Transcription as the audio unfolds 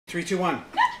3, 2, 1.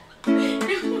 No,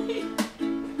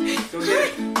 Go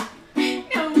get it.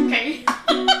 no, okay.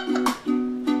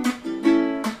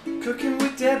 Cooking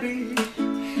with Debbie.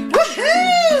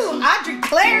 Woohoo! Audrey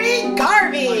Clary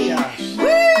Garvey. Oh my gosh.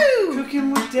 Woo!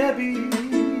 Cooking with Debbie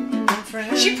and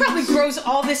friends. She probably grows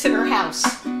all this in her house.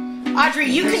 Audrey,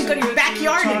 you can go to your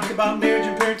backyard Talk and about marriage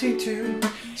and parenting too.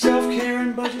 Self-care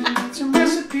and budgeting and some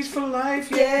recipes for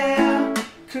life. Yeah.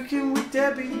 Cooking with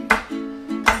Debbie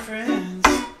and friends.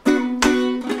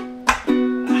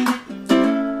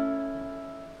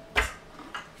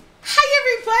 Hi,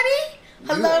 everybody.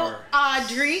 Hello, are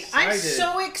Audrey. I'm excited.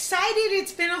 so excited.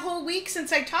 It's been a whole week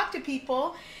since I talked to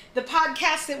people. The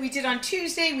podcast that we did on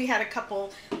Tuesday, we had a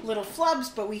couple little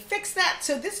flubs, but we fixed that.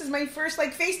 So this is my first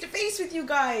face-to-face with you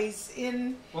guys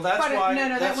in. Well, that's why.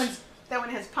 No, that's... that one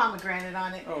has pomegranate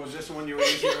on it. Oh, is this the one you were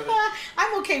using?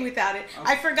 I'm okay without it.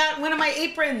 Okay. I forgot one of my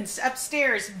aprons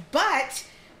upstairs, but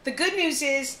the good news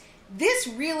is this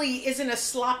really isn't a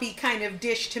sloppy kind of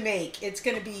dish to make. It's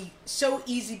going to be so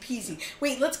easy peasy.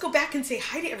 Wait, let's go back and say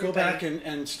hi to everybody. Go back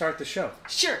and start the show.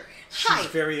 Sure. Hi.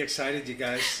 She's very excited, you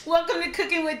guys. Welcome to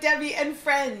Cooking with Debbie and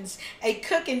Friends, a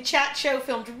cook and chat show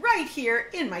filmed right here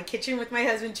in my kitchen with my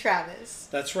husband, Travis.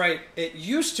 That's right. It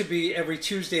used to be every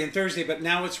Tuesday and Thursday, but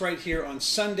now it's right here on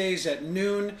Sundays at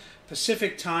noon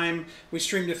Pacific time. We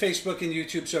stream to Facebook and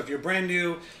YouTube, so if you're brand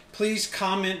new, please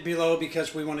comment below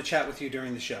because we want to chat with you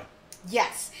during the show.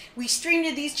 Yes, we stream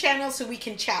to these channels so we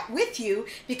can chat with you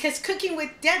because Cooking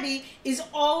with Debbie is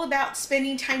all about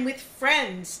spending time with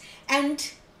friends.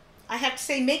 And I have to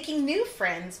say, making new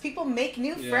friends. People make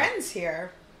new friends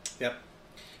here. Yep.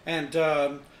 And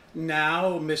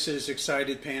now, Mrs.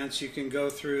 Excited Pants, you can go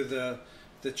through the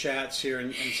chats here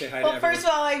and say hi to everyone. Well, first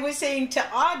of all, I was saying to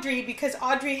Audrey, because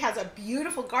Audrey has a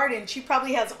beautiful garden, she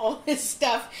probably has all this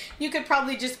stuff. You could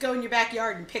probably just go in your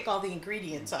backyard and pick all the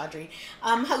ingredients, Audrey.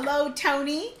 Hello,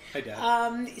 Tony. Hi,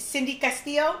 Dad. Cindy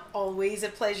Castillo, always a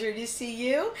pleasure to see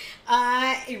you.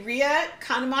 Ria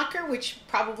Kanemacher, which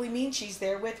probably means she's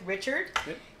there with Richard.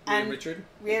 Yep. And Richard.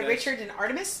 Ria, Richard, and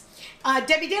Artemis.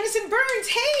 Debbie Dennison Burns.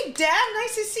 Hey, Deb.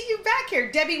 Nice to see you back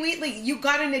here. Debbie Wheatley, you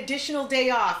got an additional day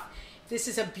off. This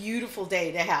is a beautiful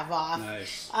day to have off.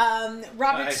 Nice.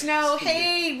 Robert Nice. Snow.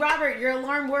 Hey, Robert, your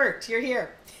alarm worked. You're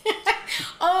here.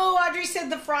 Oh, Audrey said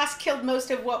the frost killed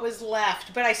most of what was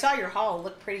left, but I saw your haul. It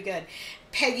looked pretty good.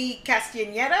 Peggy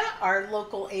Castaneda, our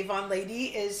local Avon lady,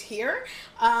 is here.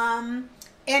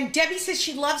 And Debbie says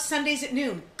she loves Sundays at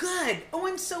noon. Good. Oh,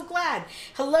 I'm so glad.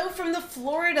 Hello from the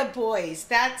Florida boys.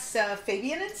 That's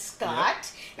Fabian and Scott.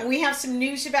 Yep. And we have some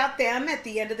news about them. At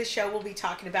the end of the show, we'll be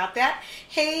talking about that.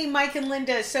 Hey, Mike and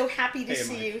Linda. So happy to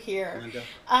see you here.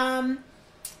 Linda.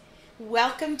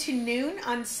 Welcome to noon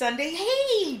on Sunday.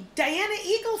 Hey, Diana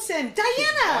Eagleson. Diana.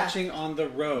 She's watching on the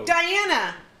road.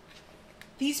 Diana.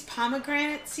 These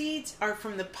pomegranate seeds are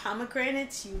from the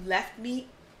pomegranates you left me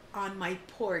on my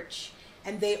porch.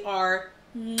 And they are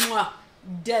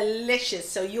delicious.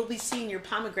 So you'll be seeing your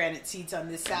pomegranate seeds on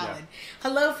this salad. Yeah.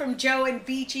 Hello from Joe and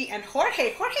BG and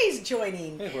Jorge. Jorge's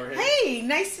joining. Hey, Jorge. Hey,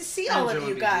 nice to see all of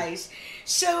you guys.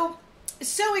 So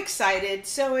excited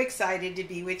to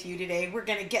be with you today. We're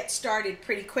going to get started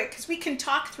pretty quick because we can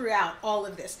talk throughout all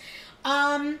of this.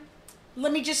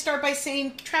 Let me just start by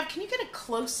saying, Trav, can you get a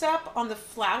close-up on the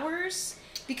flowers?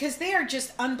 Because they are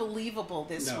just unbelievable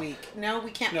this week. No,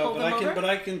 we can't pull them over? But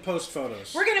I can post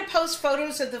photos. We're going to post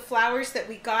photos of the flowers that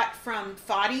we got from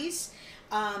Foddy's.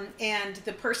 And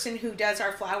the person who does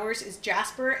our flowers is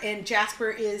Jasper. And Jasper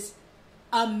is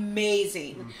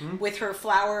amazing with her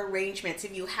flower arrangements.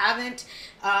 If you haven't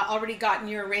already gotten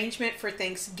your arrangement for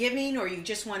Thanksgiving, or you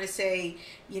just want to say,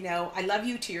 you know, I love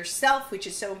you to yourself, which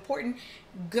is so important,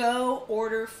 go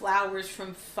order flowers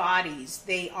from Foddy's.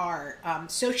 They are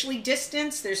socially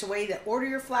distanced. There's a way to order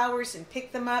your flowers and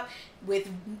pick them up with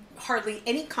hardly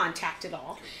any contact at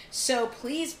all. So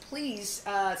please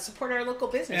support our local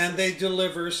businesses. And they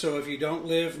deliver, so if you don't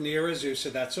live near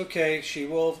Azusa, that's okay. She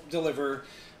will deliver.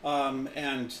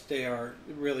 And they are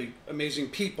really amazing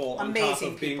people on top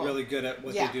of being really good at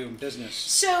what they do in business.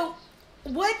 So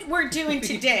what we're doing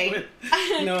today...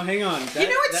 No, hang on. You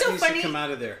know what's so funny? That needs to come out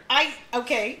of there.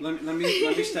 Okay. Let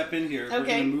me step in here. Okay. We're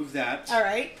going to move that. All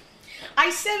right. I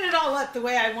set it all up the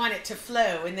way I want it to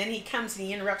flow, and then he comes and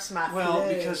he interrupts my flow.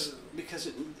 Because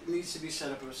it needs to be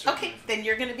set up a certain way. Then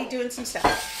you're going to be doing some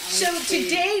stuff. So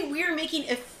today we are making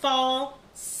a fall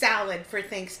salad for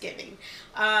Thanksgiving.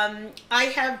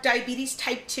 I have diabetes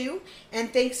type 2,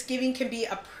 and Thanksgiving can be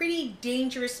a pretty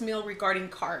dangerous meal regarding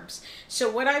carbs. So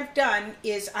what I've done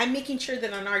is I'm making sure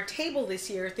that on our table this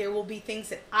year there will be things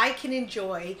that I can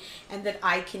enjoy and that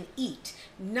I can eat.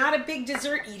 Not a big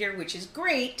dessert eater, which is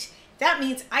great. That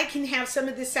means I can have some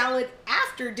of this salad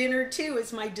after dinner too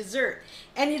as my dessert.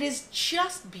 And it is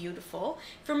just beautiful.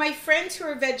 For my friends who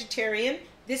are vegetarian,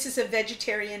 this is a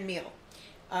vegetarian meal,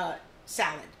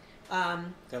 salad. That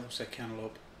looks like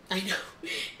cantaloupe. I know.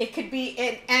 It could be,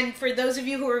 and for those of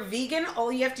you who are vegan,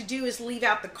 all you have to do is leave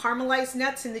out the caramelized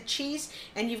nuts and the cheese,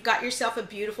 and you've got yourself a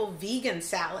beautiful vegan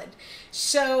salad.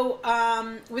 So,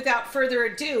 without further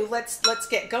ado, let's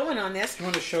get going on this. You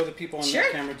want to show the people on the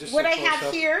camera just what I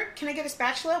have here? Can I get a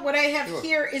spatula? What I have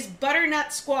here is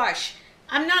butternut squash.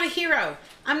 I'm not a hero.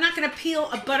 I'm not going to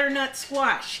peel a butternut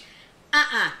squash.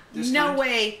 No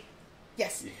way.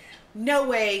 Yes. Yeah. No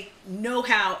way, no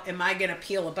how am I going to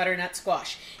peel a butternut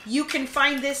squash. You can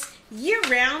find this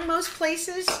year-round most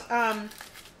places.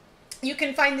 You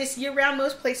can find this year-round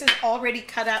most places already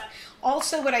cut up.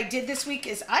 Also, what I did this week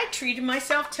is I treated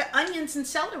myself to onions and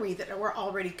celery that were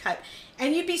already cut.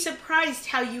 And you'd be surprised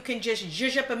how you can just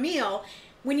zhuzh up a meal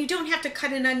when you don't have to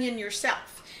cut an onion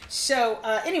yourself. So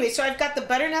anyway, so I've got the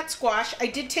butternut squash. I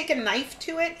did take a knife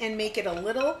to it and make it a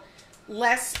little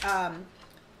less...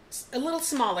 a little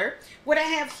smaller. What I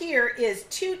have here is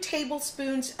 2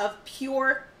 tablespoons of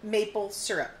pure maple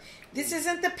syrup. This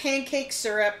isn't the pancake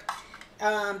syrup.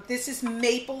 This is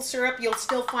maple syrup. You'll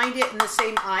still find it in the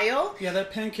same aisle. Yeah,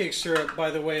 that pancake syrup,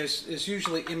 by the way, is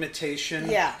usually imitation.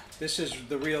 Yeah. This is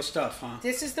the real stuff, huh?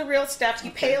 This is the real stuff.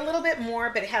 You pay a little bit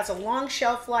more, but it has a long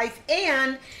shelf life,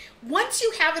 and once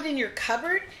you have it in your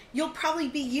cupboard, you'll probably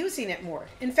be using it more.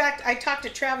 In fact, I talked to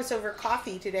Travis over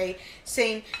coffee today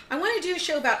saying, I want to do a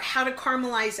show about how to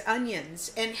caramelize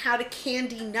onions and how to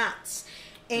candy nuts.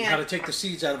 And how to take the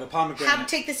seeds out of a pomegranate. How to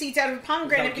take the seeds out of a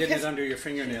pomegranate. Without getting it under your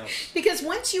fingernails. Because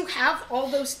once you have all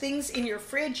those things in your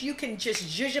fridge, you can just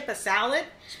zhuzh up a salad.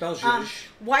 Spell zhuzh.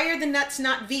 Why are the nuts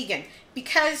not vegan?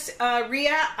 Because,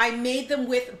 Rhea, I made them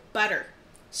with butter.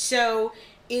 So...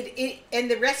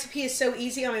 and the recipe is so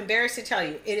easy, I'm embarrassed to tell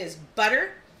you. It is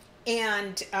butter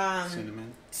and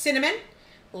cinnamon,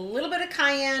 a little bit of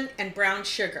cayenne, and brown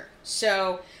sugar.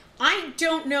 So I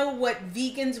don't know what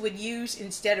vegans would use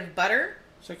instead of butter.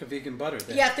 It's like a vegan butter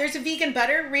there. Yeah, if there's a vegan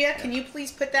butter, Rhea, can you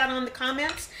please put that on the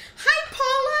comments? Hi,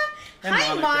 Paula. And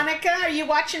hi, Monica. Are you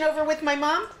watching over with my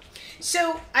mom?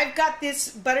 So I've got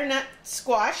this butternut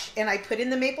squash, and I put in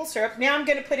the maple syrup. Now I'm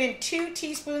going to put in 2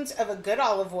 teaspoons of a good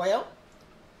olive oil.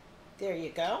 There you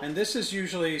go. And this is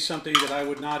usually something that I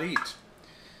would not eat.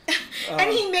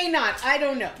 And he may not. I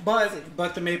don't know.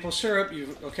 But the maple syrup,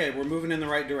 okay, we're moving in the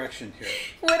right direction here.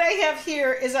 What I have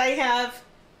here is I have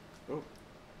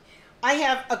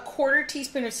a 1/4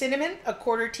 teaspoon of cinnamon, a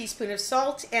 1/4 teaspoon of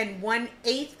salt, and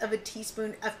 1/8 of a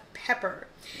teaspoon of pepper.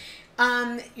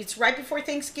 It's right before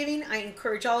Thanksgiving. I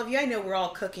encourage all of you, I know we're all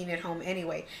cooking at home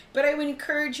anyway, but I would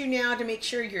encourage you now to make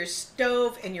sure your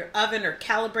stove and your oven are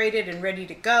calibrated and ready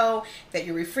to go, that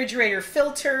your refrigerator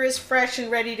filter is fresh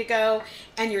and ready to go,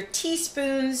 and your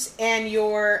teaspoons and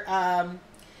your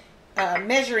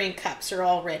measuring cups are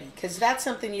all ready, because that's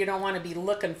something you don't want to be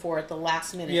looking for at the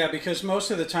last minute. Yeah, because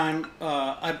most of the time,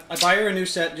 I buy her a new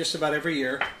set just about every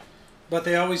year, but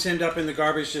they always end up in the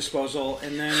garbage disposal,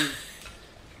 and then...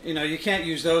 You know, you can't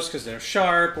use those because they're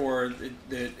sharp, or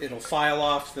it'll file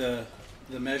off the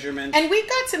measurement. And we've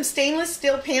got some stainless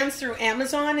steel pans through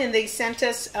Amazon, and they sent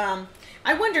us,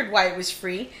 I wondered why it was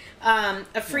free,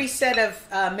 a free set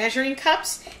of measuring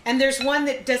cups. And there's one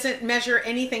that doesn't measure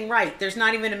anything right. There's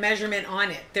not even a measurement on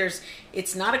it.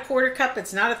 It's not a 1/4 cup,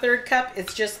 it's not a 1/3 cup,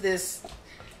 it's just this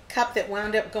cup that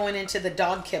wound up going into the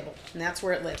dog kibble, and that's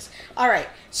where it lives. All right,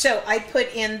 so I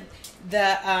put in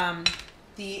the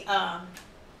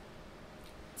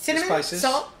cinnamon,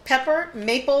 salt, pepper,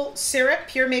 maple syrup,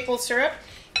 pure maple syrup,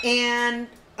 and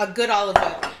a good olive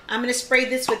oil. I'm going to spray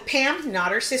this with Pam,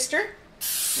 not her sister.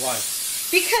 Why?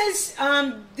 Because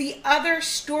the other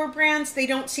store brands, they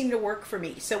don't seem to work for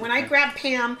me. So when I grab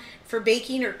Pam for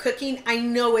baking or cooking, I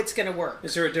know it's going to work.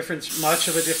 Is there a difference, much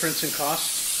of a difference in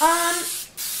cost?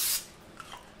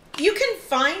 You can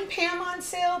find Pam on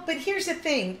sale, but here's the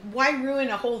thing. Why ruin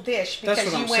a whole dish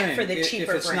because you went for the cheaper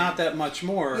brand? If it's not that much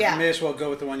more, you may as well go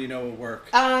with the one you know will work.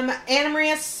 Anna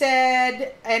Maria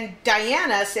said, and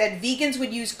Diana said, vegans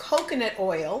would use coconut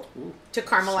oil to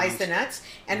caramelize the nuts.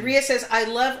 And Rhea says, I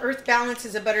love Earth Balance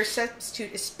as a butter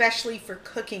substitute, especially for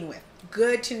cooking with.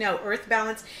 Good to know, Earth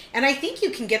Balance. And I think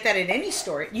you can get that at any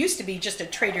store. It used to be just a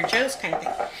Trader Joe's kind of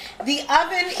thing. The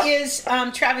oven is,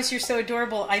 Travis, you're so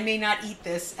adorable. I may not eat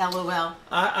this, LOL.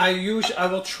 I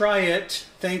will try it.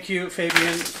 Thank you,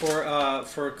 Fabian,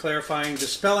 for clarifying the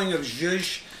spelling of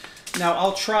zhuzh. Now,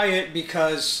 I'll try it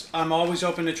because I'm always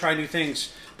open to try new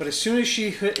things. But as soon as she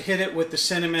hit it with the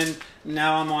cinnamon,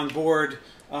 now I'm on board.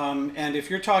 And if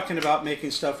you're talking about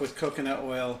making stuff with coconut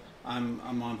oil,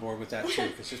 I'm on board with that too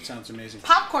because it sounds amazing.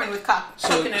 Popcorn with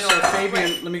coconut oil. Fabian,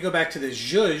 Right. let me go back to the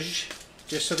zhuzh,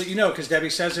 just so that you know, because Debbie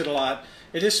says it a lot.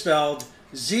 It is spelled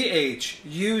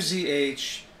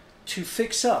Z-H-U-Z-H, to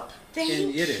fix up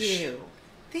in Yiddish.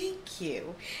 Thank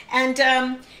you. And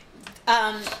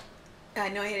I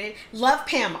know I love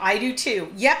Pam. I do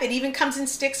too. Yep, it even comes in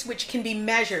sticks, which can be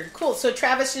measured. Cool. So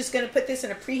Travis is going to put this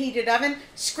in a preheated oven,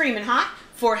 screaming hot,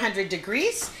 400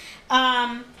 degrees.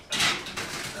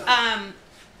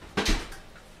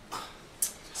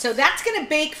 So that's going to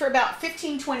bake for about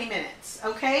 15-20 minutes,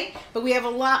 okay? But we have a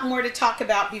lot more to talk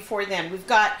about before then. We've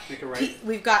got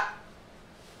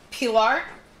pilar.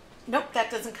 Nope, that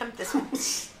doesn't come this one.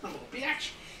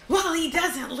 Well, he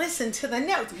doesn't listen to the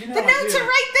notes. The notes are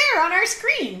right there on our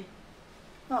screen.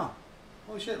 Oh,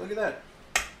 holy shit! Look at that.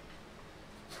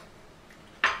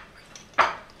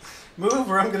 Move,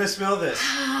 or I'm going to spill this.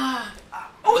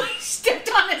 Oh, he stepped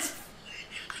on his.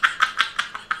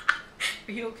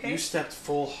 Are you okay? You stepped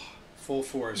full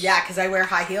force. Yeah, because I wear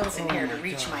high heels in here to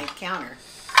reach my counter.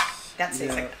 That's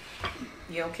it.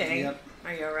 You okay? Yep.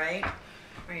 Are you all right?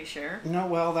 Are you sure? No,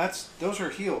 well, those are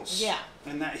heels. Yeah.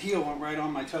 And that heel went right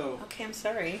on my toe. Okay, I'm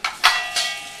sorry.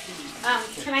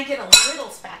 Can I get a little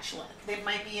spatula? They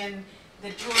might be in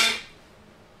the drawer.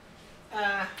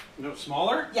 No,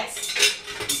 smaller?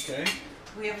 Yes. Okay.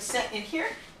 We have a set in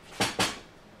here. Okay.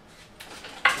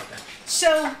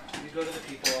 So You go to the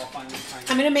people, I'll find you time.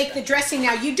 I'm going to make the dressing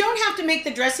now. You don't have to make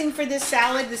the dressing for this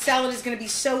salad. The salad is going to be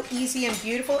so easy and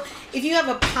beautiful. If you have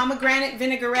a pomegranate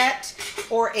vinaigrette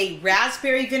or a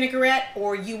raspberry vinaigrette,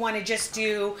 or you want to just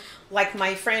do like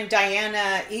my friend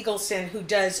Diana Eagleson, who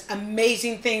does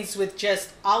amazing things with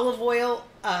just olive oil,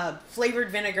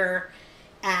 flavored vinegar,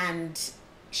 and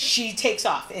she takes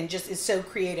off and just is so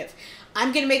creative.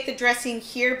 I'm going to make the dressing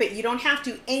here, but you don't have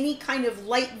to. Any kind of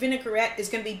light vinaigrette is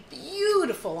going to be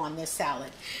beautiful on this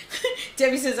salad.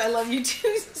 Debbie says, I love you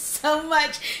too so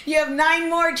much. You have 9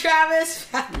 more, Travis.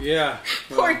 Yeah.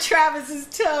 Poor Travis's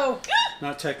toe.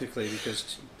 Not technically,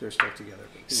 because they're stuck together.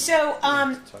 But, So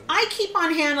I keep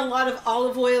on hand a lot of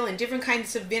olive oil and different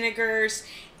kinds of vinegars.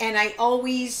 And I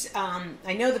always,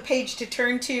 I know the page to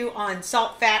turn to on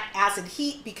salt, fat, acid,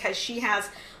 heat, because she has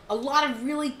a lot of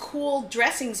really cool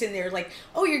dressings in there. Like,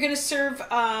 oh, you're going to serve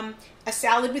a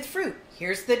salad with fruit.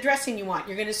 Here's the dressing you want.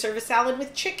 You're going to serve a salad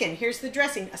with chicken. Here's the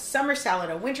dressing. A summer salad,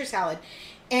 a winter salad.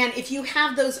 And if you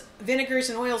have those vinegars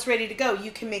and oils ready to go,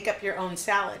 you can make up your own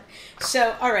salad.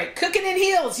 So, all right, cooking in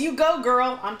heels. You go,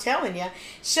 girl. I'm telling you.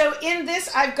 So in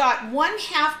this, I've got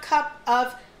 1/2 cup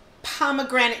of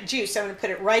pomegranate juice. I'm going to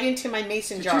put it right into my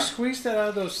mason jar. Did you squeeze that out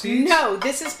of those seeds? No,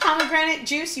 this is pomegranate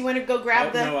juice. You want to go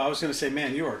grab No, I was going to say,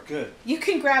 man, you are good. You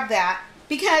can grab that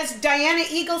because Diana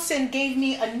Eagleson gave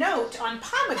me a note on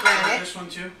pomegranate. This one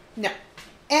too? No.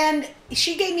 And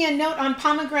she gave me a note on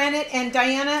pomegranate, and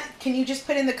Diana, can you just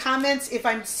put in the comments if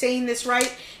I'm saying this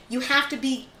right? You have to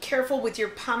be careful with your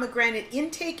pomegranate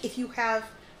intake if you have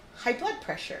high blood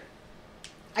pressure.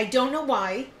 I don't know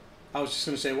why. I was just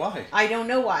going to say why. I don't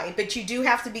know why, but you do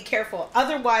have to be careful.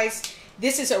 Otherwise,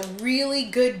 this is a really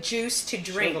good juice to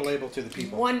drink. Show the label to the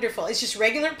people. Wonderful. It's just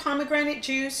regular pomegranate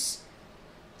juice.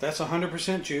 That's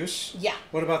 100% juice? Yeah.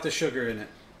 What about the sugar in it?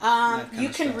 You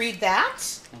can read that.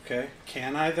 Okay.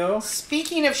 Can I, though?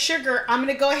 Speaking of sugar, I'm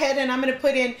going to go ahead and I'm going to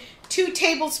put in 2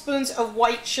 tablespoons of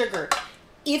white sugar.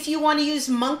 If you want to use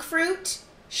monk fruit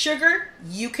sugar,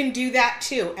 you can do that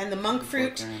too. And the monk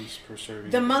fruit,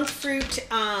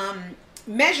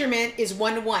 measurement is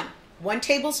 1:1. 1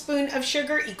 tablespoon of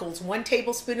sugar equals 1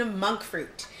 tablespoon of monk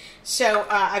fruit. So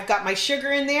I've got my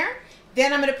sugar in there.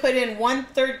 Then I'm going to put in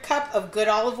 1/3 cup of good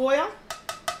olive oil.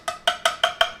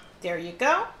 There you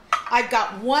go. I've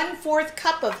got 1/4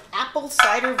 cup of apple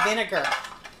cider vinegar.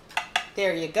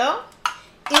 There you go.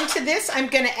 Into this, I'm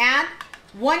going to add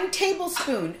 1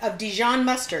 tablespoon of Dijon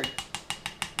mustard.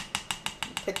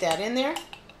 Put that in there.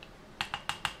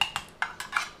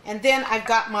 And then I've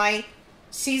got my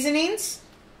seasonings.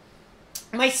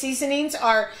 My seasonings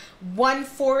are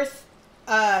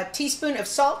 1/4 teaspoon of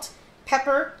salt,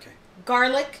 pepper,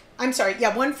 garlic. I'm sorry,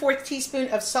 yeah, 1/4 teaspoon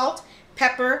of salt,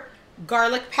 pepper,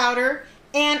 garlic powder,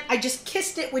 and I just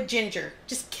kissed it with ginger.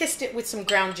 Just kissed it with some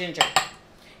ground ginger.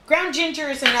 Ground ginger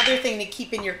is another thing to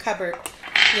keep in your cupboard,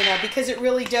 you know, because it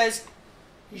really does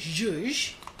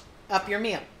zhuzh up your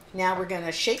meal. Now we're going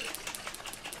to shake.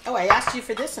 Oh, I asked you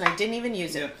for this and I didn't even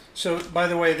use it. Yeah. So, by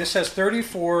the way, this has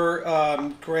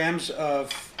 34 grams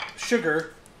of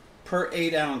sugar per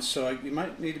 8 ounce. So you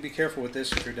might need to be careful with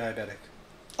this if you're diabetic.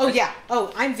 Oh, yeah.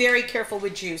 Oh, I'm very careful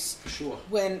with juice. For sure.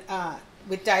 When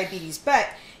with diabetes. But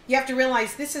you have to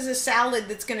realize this is a salad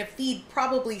that's going to feed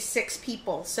probably 6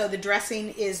 people. So the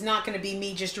dressing is not going to be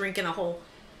me just drinking a whole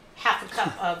half a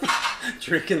cup of...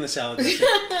 Drinking the salad dressing.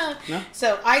 No?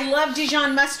 So I love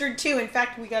Dijon mustard too. In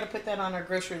fact, we got to put that on our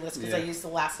grocery list because I Yeah. used the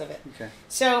last of it. Okay.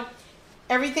 So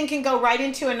everything can go right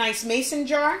into a nice mason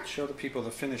jar. Show the people the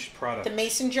finished product. The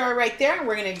mason jar right there.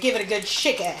 We're going to give it a good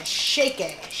shake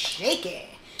it.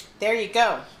 There you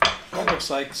go. That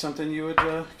looks like something you would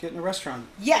get in a restaurant.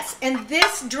 Yes, and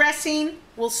this dressing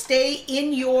will stay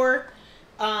in your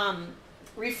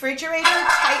refrigerator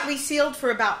tightly sealed for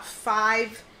about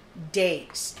 5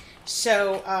 days.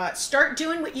 So start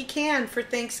doing what you can for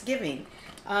Thanksgiving.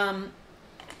 And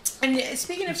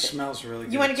speaking of... It smells really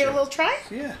good. You want to give it a little try?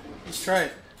 Yeah, let's try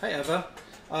it. Hi, Eva.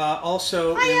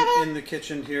 Also Hi, Eva. in the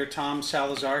kitchen here, Tom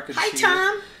Salazar. Good to Hi, see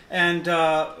Tom. you. And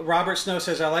Robert Snow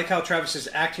says, I like how Travis is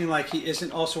acting like he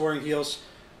isn't also wearing heels.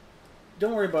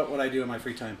 Don't worry about what I do in my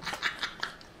free time.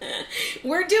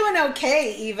 We're doing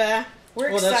okay, Eva. We're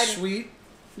excited. Well, that's sweet.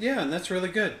 Yeah, and that's really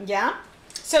good. Yeah.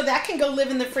 So that can go live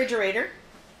in the refrigerator.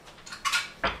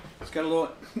 It's got a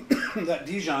little... that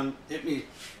Dijon hit me.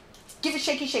 Give it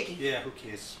shaky. Yeah, who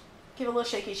cares? Give it a little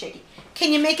shaky.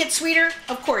 Can you make it sweeter?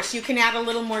 Of course. You can add a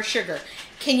little more sugar.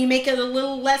 Can you make it a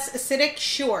little less acidic?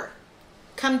 Sure.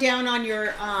 Come down on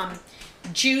your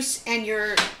juice and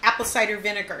your apple cider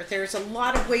vinegar. There's a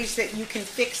lot of ways that you can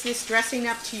fix this dressing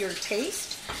up to your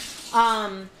taste.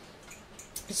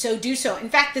 So do so. In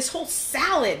fact, this whole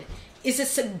salad is a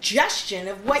suggestion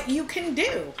of what you can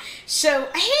do. So,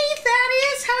 hey,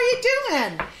 Thaddeus, how are you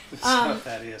doing? It's not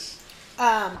Thaddeus.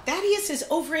 Thaddeus is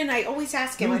over in, I always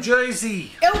ask him. New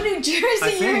Jersey. Oh, New Jersey,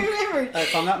 I think, you remember.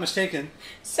 if I'm not mistaken.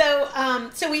 So,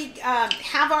 we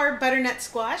have our butternut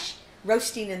squash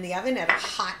roasting in the oven at a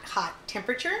hot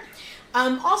temperature.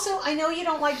 Also, I know you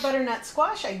don't like butternut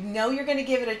squash. I know you're going to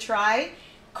give it a try.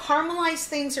 Caramelized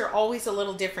things are always a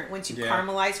little different once you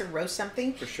caramelize or roast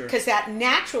something. For sure. Because that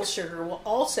natural sugar will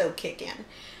also kick in.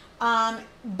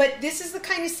 But this is the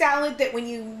kind of salad that when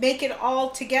you make it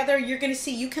all together, you're going to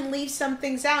see you can leave some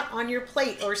things out on your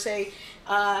plate or say,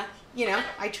 you know,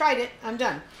 I tried it, I'm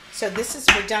done. So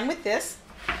we're done with this.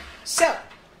 So.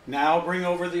 Now bring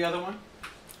over the other one.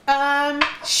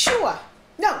 Sure.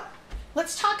 No,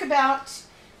 let's talk about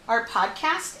our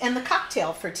podcast and the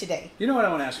cocktail for today. You know what I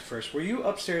want to ask you first? Were you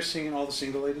upstairs singing all the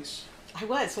single ladies? I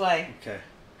was. Why? Okay.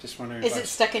 Just wondering. Is it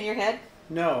stuck in your head?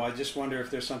 No, I just wonder if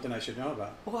there's something I should know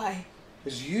about. Why?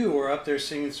 Because you were up there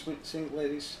singing single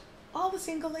ladies. All the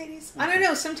single ladies? Okay. I don't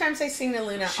know. Sometimes I sing to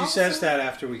Luna. She says that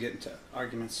after we get into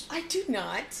arguments. I do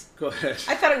not. Go ahead.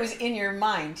 I thought it was in your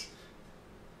mind.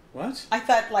 What? I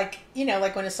thought, like, you know,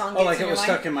 like when a song gets like in it your was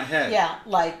mind. stuck in my head. Yeah,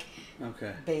 like,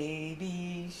 Okay.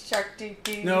 Baby shark doo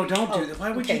doo. No, don't do that.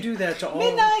 Why would you do that to all?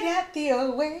 Midnight at the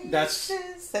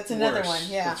Oasis. That's another worse. one.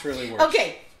 Yeah. That's really worse.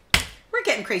 Okay, we're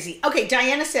getting crazy. Okay,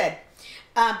 Diana said,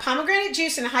 pomegranate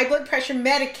juice and high blood pressure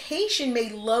medication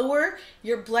may lower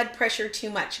your blood pressure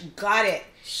too much. Got it.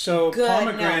 So Good,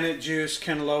 pomegranate juice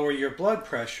can lower your blood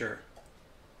pressure.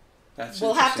 That's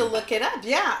We'll have to interesting. look it up.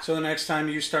 Yeah. So the next time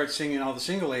you start singing all the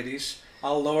single ladies,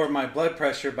 I'll lower my blood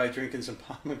pressure by drinking some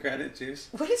pomegranate juice.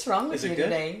 What is wrong with Is you it good?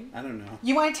 today? I don't know.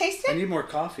 You want to taste I it? need more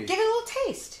coffee. Give it a little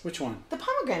taste. Which one? The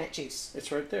pomegranate juice.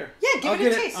 It's right there. Yeah, give I'll it a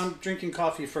get taste. I'm drinking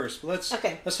coffee first. But let's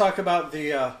talk about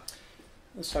the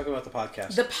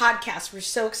podcast. The podcast. We're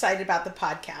so excited about the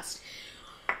podcast.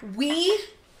 We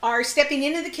are stepping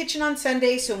into the kitchen on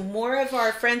Sunday so more of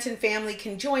our friends and family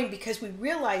can join because we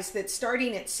realize that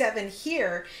starting at 7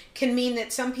 here can mean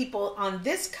that some people on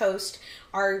this coast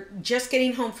are just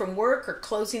getting home from work or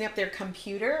closing up their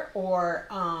computer or,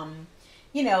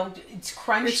 you know, it's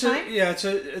crunch time. It's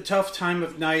a tough time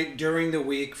of night during the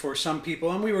week for some people.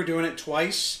 And we were doing it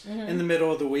twice in the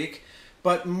middle of the week.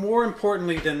 But more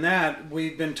importantly than that,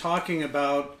 we've been talking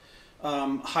about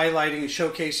highlighting and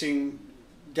showcasing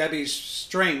Debbie's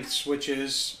strengths, which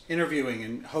is interviewing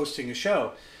and hosting a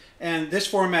show. And this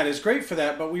format is great for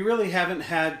that, but we really haven't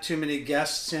had too many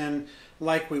guests in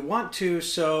like we want to.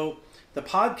 So the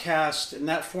podcast and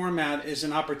that format is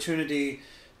an opportunity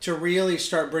to really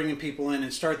start bringing people in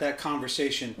and start that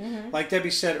conversation. Like Debbie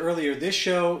said earlier, this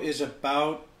show is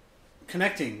about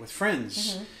connecting with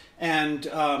friends. And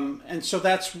so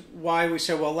that's why we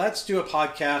said, well, let's do a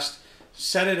podcast.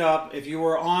 Set it up. If you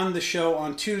were on the show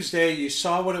on Tuesday, you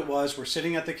saw what it was. We're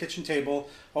sitting at the kitchen table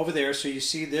over there, so you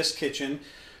see this kitchen.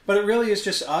 But it really is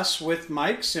just us with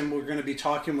mics, and we're going to be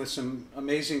talking with some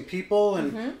amazing people.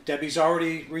 And Debbie's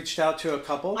already reached out to a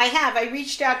couple. I have. I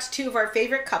reached out to two of our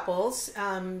favorite couples,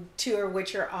 two of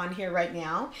which are on here right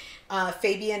now,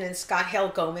 Fabian and Scott Hale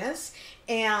Gomez.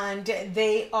 And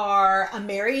they are a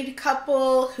married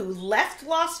couple who left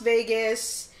Las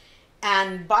Vegas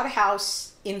and bought a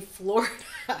house in Florida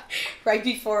right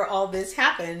before all this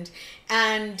happened.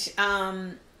 And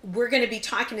we're going to be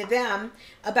talking to them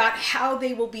about how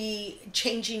they will be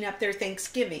changing up their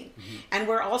Thanksgiving. And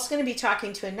we're also going to be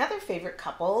talking to another favorite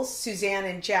couple, Suzanne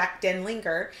and Jack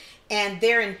Denlinger, and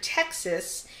they're in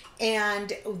Texas.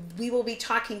 And we will be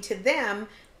talking to them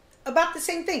about the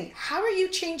same thing. How are you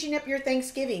changing up your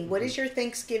Thanksgiving? What is your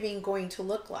Thanksgiving going to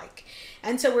look like?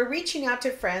 And so we're reaching out to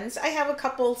friends. I have a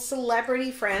couple celebrity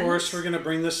friends. Of course, we're going to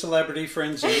bring the celebrity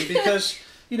friends in because,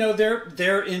 you know,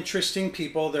 they're interesting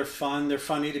people. They're fun. They're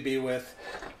funny to be with.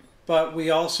 But we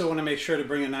also want to make sure to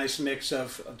bring a nice mix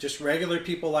of just regular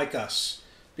people like us,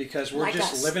 because we're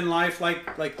just living life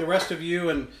like the rest of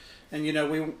you. And you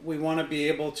know, we want to be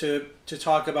able to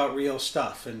talk about real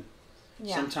stuff. And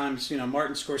sometimes, you know,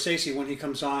 Martin Scorsese, when he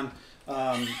comes on,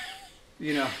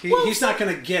 you know, he's not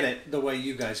going to get it the way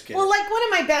you guys get it. Well, like one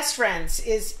of my best friends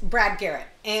is Brad Garrett.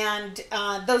 And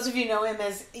those of you know him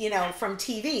as, you know, from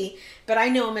TV. But I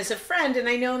know him as a friend, and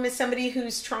I know him as somebody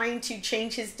who's trying to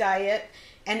change his diet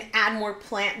and add more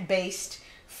plant-based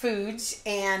foods.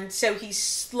 And so he's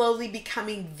slowly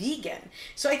becoming vegan.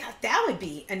 So I thought that would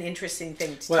be an interesting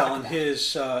thing to talk about. Well, and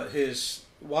his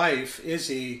wife,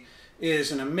 Izzy,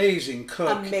 is an amazing cook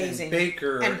and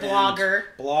baker and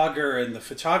blogger. And the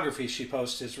photography she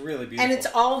posts is really beautiful. And it's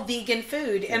all vegan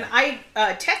food. Yeah. And I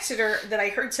texted her that I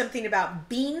heard something about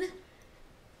bean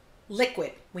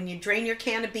liquid. When you drain your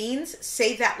can of beans,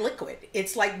 save that liquid.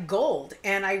 It's like gold.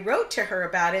 And I wrote to her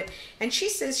about it, and she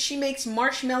says she makes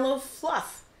marshmallow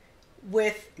fluff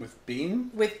with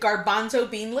garbanzo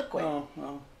bean liquid. Oh,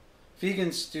 well.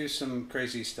 Vegans do some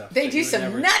crazy stuff. They do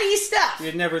some nutty stuff.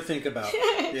 You'd never think about.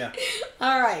 Yeah.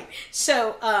 All right.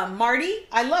 So, Marty.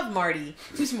 I love Marty.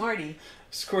 Who's Marty?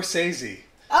 Scorsese.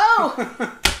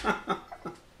 Oh!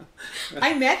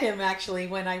 I met him, actually,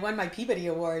 when I won my Peabody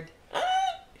Award.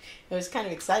 It was kind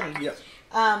of exciting. Yep.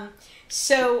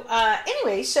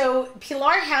 Anyway, so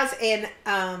Pilar has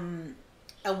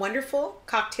a wonderful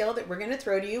cocktail that we're going to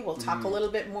throw to you. We'll talk a little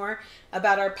bit more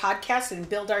about our podcast and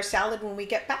build our salad when we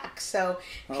get back. So,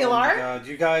 Pilar, oh my God,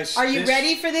 you guys, are you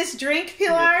ready for this drink,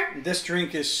 Pilar? This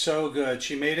drink is so good.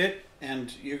 She made it,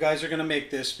 and you guys are going to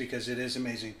make this because it is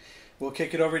amazing. We'll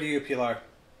kick it over to you, Pilar.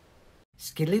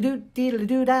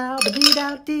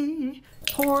 Skiddly-doo-dee-doo-dow-ba-dee-dow-dee.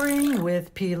 Pouring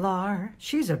with Pilar.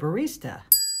 She's a barista.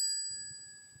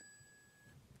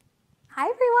 Hi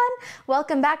everyone,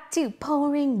 welcome back to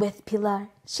Pouring with Pilar.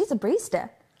 She's a barista.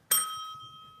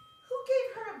 Who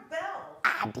gave her a bell?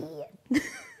 I did.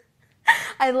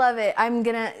 I love it.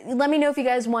 Let me know if you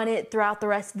guys want it throughout the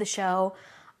rest of the show,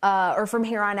 or from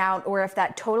here on out, or if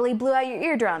that totally blew out your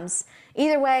eardrums.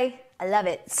 Either way, I love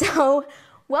it. So,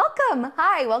 welcome.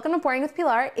 Hi, welcome to Pouring with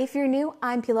Pilar. If you're new,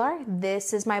 I'm Pilar.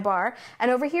 This is my bar.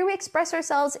 And over here we express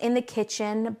ourselves in the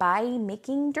kitchen by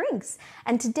making drinks.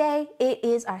 And today it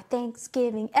is our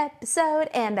Thanksgiving episode,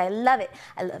 and I love it.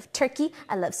 I love turkey,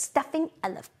 I love stuffing, I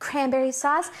love cranberry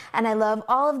sauce, and I love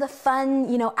all of the fun,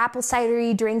 you know, apple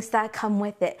cidery drinks that come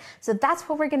with it. So that's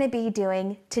what we're going to be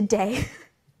doing today.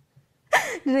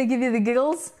 Did I give you the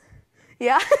giggles?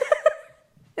 Yeah?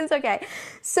 It's okay.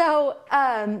 So,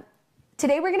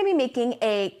 today we're going to be making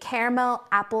a caramel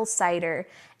apple cider,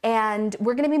 and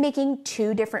we're going to be making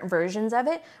two different versions of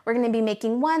it. We're going to be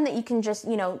making one that you can just,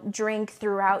 you know, drink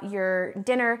throughout your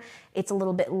dinner. It's a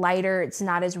little bit lighter. It's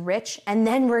not as rich. And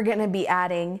then we're going to be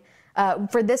adding,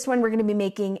 for this one, we're going to be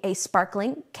making a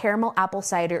sparkling caramel apple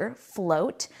cider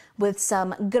float with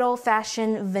some good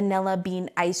old-fashioned vanilla bean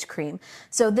ice cream.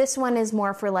 So this one is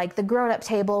more for like the grown-up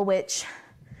table, which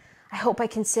I hope I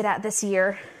can sit at this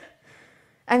year.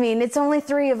 I mean, it's only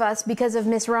 3 of us because of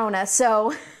Miss Rona,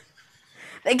 so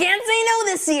they can't say no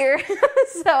this year.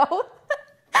 So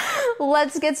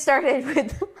let's get started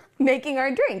with making our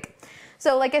drink.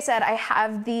 So like I said, I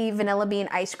have the vanilla bean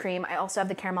ice cream. I also have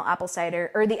the caramel apple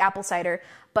cider, or the apple cider,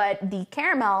 but the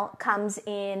caramel comes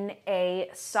in a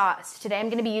sauce. Today I'm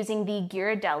going to be using the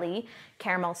Ghirardelli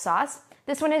caramel sauce.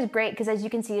 This one is great because, as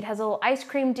you can see, it has a little ice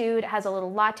cream dude, has a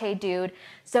little latte dude.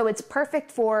 So it's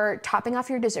perfect for topping off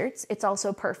your desserts. It's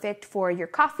also perfect for your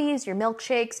coffees, your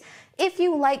milkshakes. If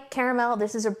you like caramel,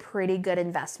 this is a pretty good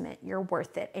investment. You're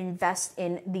worth it. Invest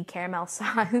in the caramel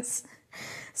sauce.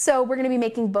 So we're going to be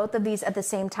making both of these at the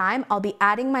same time. I'll be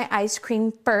adding my ice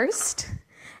cream first,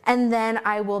 and then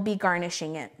I will be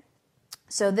garnishing it.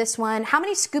 So this one, how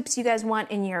many scoops do you guys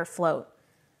want in your float?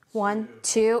 1,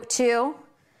 2, 2.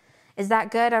 Is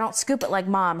that good? I don't scoop it like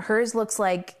Mom. Hers looks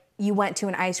like you went to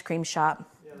an ice cream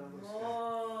shop. Yeah, that looks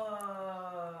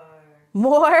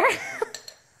More?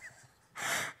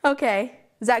 Okay.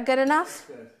 Is that good enough?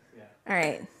 good. Yeah. All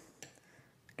right.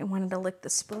 I wanted to lick the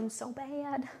spoon so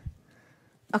bad.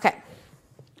 Okay.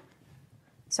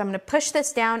 So I'm going to push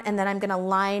this down and then I'm going to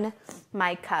line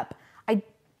my cup. I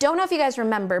don't know if you guys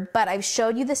remember, but I've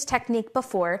showed you this technique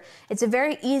before. It's a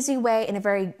very easy way and a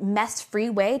very mess-free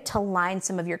way to line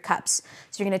some of your cups.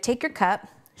 So you're going to take your cup.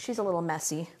 She's a little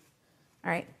messy.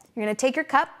 All right. You're going to take your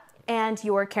cup and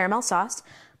your caramel sauce,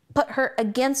 put her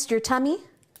against your tummy,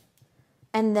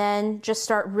 and then just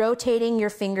start rotating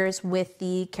your fingers with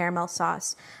the caramel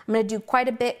sauce. I'm going to do quite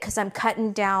a bit because I'm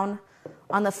cutting down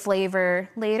on the flavor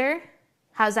later.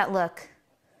 How's that look?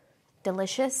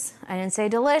 Delicious? I didn't say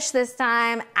delish this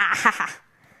time. Ah,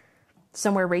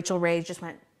 somewhere Rachel Ray just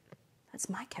went, that's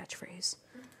my catchphrase.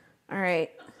 All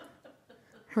right.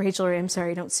 Rachel Ray, I'm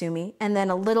sorry, don't sue me. And then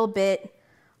a little bit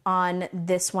on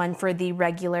this one for the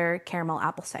regular caramel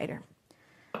apple cider.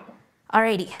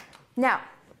 Alrighty. Now,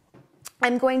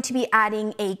 I'm going to be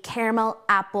adding a caramel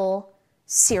apple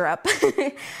syrup.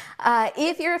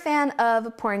 If you're a fan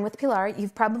of pouring with Pilar,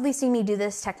 you've probably seen me do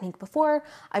this technique before.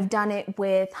 I've done it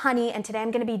with honey, and today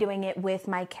I'm going to be doing it with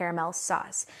my caramel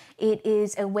sauce. It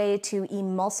is a way to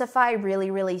emulsify really,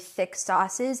 really thick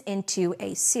sauces into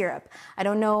a syrup. I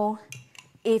don't know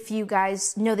if you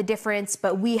guys know the difference,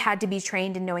 but we had to be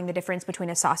trained in knowing the difference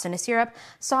between a sauce and a syrup.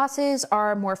 Sauces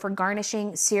are more for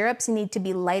garnishing. Syrups need to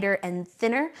be lighter and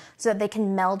thinner so that they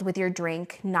can meld with your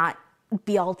drink, not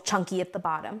be all chunky at the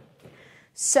bottom.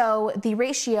 So the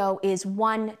ratio is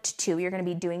 1 to 2. You're going to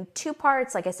be doing 2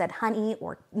 parts, like I said, honey,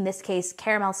 or in this case,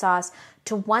 caramel sauce,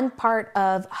 to 1 part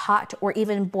of hot or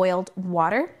even boiled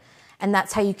water. And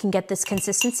that's how you can get this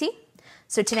consistency.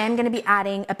 So today I'm going to be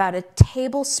adding about a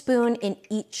tablespoon in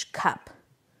each cup.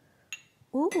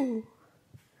 Ooh,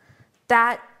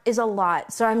 that is a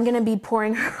lot. So I'm going to be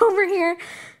pouring her over here.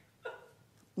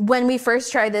 When we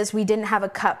first tried this, we didn't have a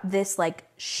cup this like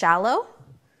shallow.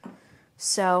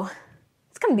 So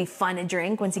it's going to be fun to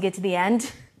drink once you get to the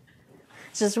end.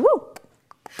 It's just woo.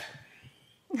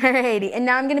 Alrighty, and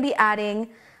now I'm going to be adding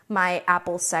my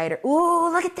apple cider.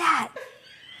 Ooh, look at that.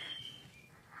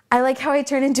 I like how I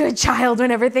turn into a child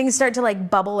whenever things start to like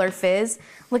bubble or fizz.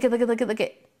 Look at, look at, look at, look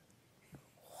at.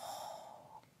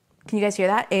 Can you guys hear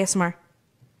that? ASMR.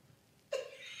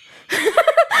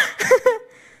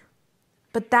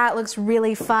 But that looks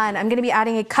really fun. I'm gonna be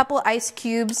adding a couple ice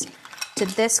cubes to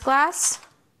this glass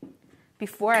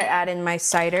before I add in my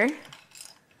cider.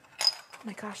 Oh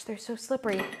my gosh, they're so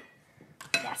slippery.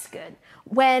 That's good.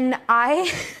 When I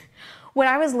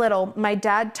was little, my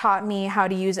dad taught me how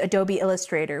to use Adobe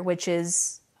Illustrator, which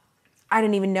is, I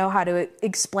don't even know how to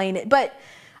explain it, but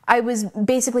I was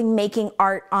basically making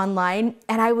art online,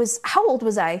 and how old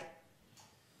was I?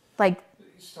 Like,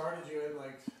 He started you at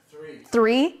like 3.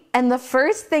 3, and the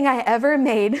first thing I ever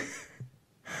made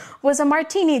was a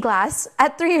martini glass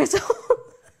at 3 years old.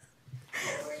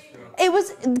 It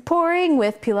was pouring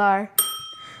with Pilar.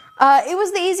 It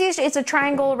was the easiest. It's a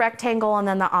triangle, rectangle, and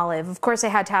then the olive. Of course, I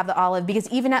had to have the olive because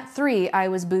even at 3, I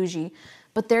was bougie.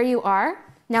 But there you are.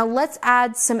 Now let's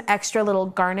add some extra little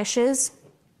garnishes.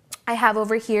 I have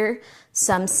over here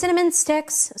some cinnamon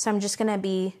sticks, so I'm just gonna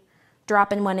be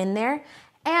dropping one in there.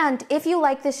 And if you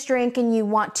like this drink and you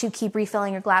want to keep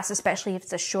refilling your glass, especially if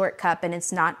it's a short cup and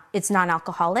it's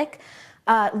non-alcoholic,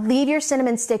 leave your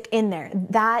cinnamon stick in there.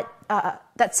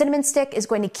 That cinnamon stick is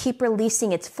going to keep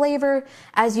releasing its flavor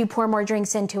as you pour more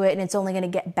drinks into it, and it's only going to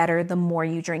get better the more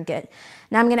you drink it.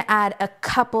 Now I'm going to add a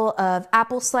couple of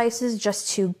apple slices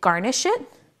just to garnish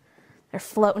it. They're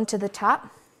floating to the top.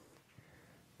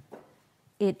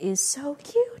 It is so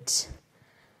cute.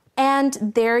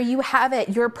 And there you have it,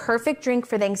 your perfect drink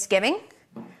for Thanksgiving.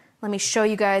 Let me show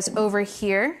you guys over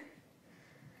here.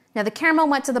 Now the caramel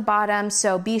went to the bottom,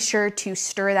 so be sure to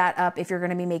stir that up if you're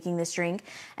gonna be making this drink.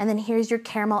 And then here's your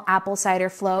caramel apple cider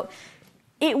float.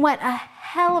 It went a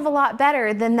hell of a lot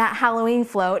better than that Halloween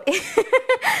float.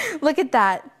 Look at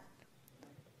that.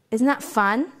 Isn't that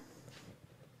fun?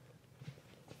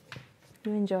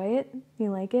 You enjoy it?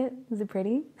 You like it? Is it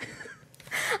pretty?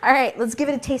 All right, let's give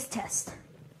it a taste test.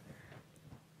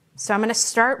 So I'm gonna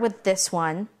start with this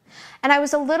one. And I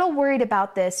was a little worried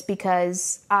about this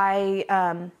because I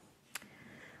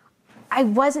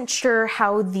wasn't sure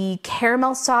how the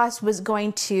caramel sauce was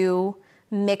going to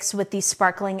mix with the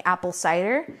sparkling apple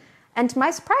cider. And to my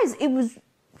surprise, it was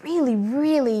really,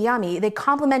 really yummy. They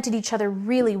complemented each other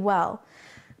really well.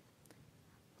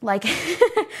 Like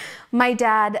my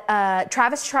dad,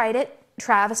 Travis tried it.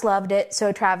 Travis loved it.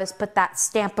 So Travis put that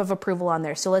stamp of approval on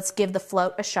there. So let's give the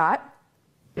float a shot.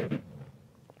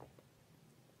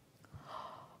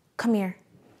 Come here,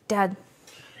 Dad.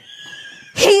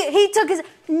 He took his,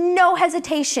 no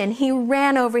hesitation. He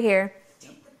ran over here.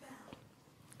 Take the bell.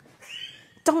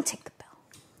 Don't take the bell.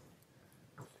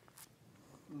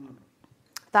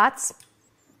 Thoughts?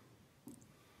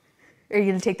 Are you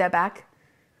going to take that back?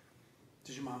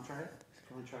 Did your mom try it?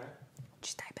 Can we try it?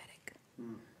 She's diabetic.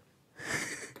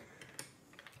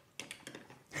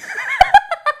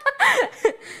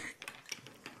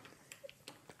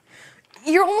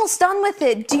 You're almost done with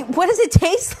it. What does it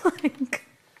taste like?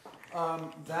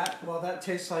 That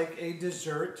tastes like a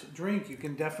dessert drink. You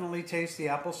can definitely taste the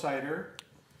apple cider.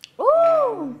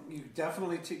 Ooh! You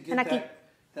definitely get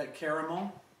that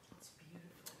caramel.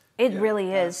 It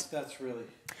really is. That's really...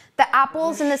 The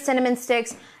apples and the cinnamon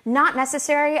sticks, not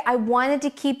necessary. I wanted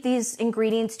to keep these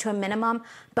ingredients to a minimum,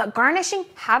 but garnishing,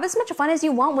 have as much fun as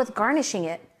you want with garnishing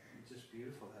it. It's just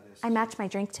beautiful, that is. I matched my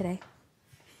drink today.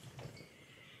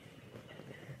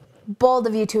 Bold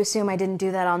of you to assume I didn't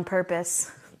do that on purpose.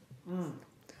 You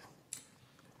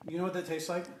know what that tastes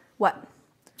like? What?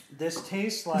 This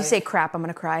tastes like... You say crap, I'm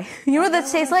gonna cry. You know what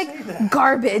that tastes like?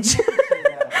 Garbage.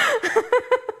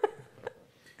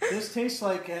 This tastes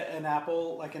like an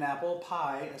apple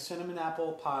pie, a cinnamon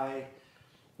apple pie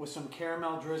with some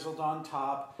caramel drizzled on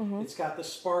top. It's got the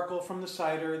sparkle from the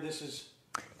cider. This is...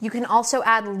 You can also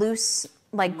add loose,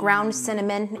 like ground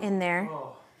cinnamon in there.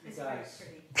 Oh, you guys.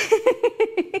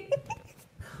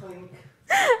 Clink.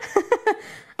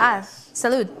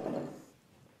 Salud.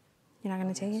 You're not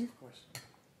gonna take it? Of course.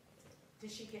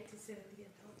 Did she get to sit at the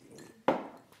adult table?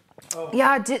 Oh.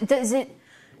 Yeah,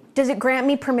 does it grant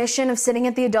me permission of sitting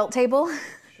at the adult table?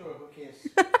 Sure, who cares?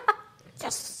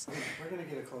 Yes. We're going to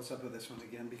get a close-up of this one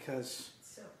again because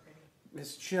So pretty.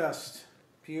 it's just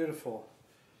beautiful.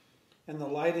 And the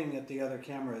lighting at the other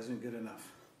camera isn't good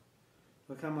enough.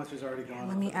 Look how much is already gone.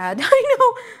 Let me add. I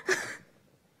know.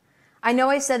 I know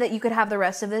I said that you could have the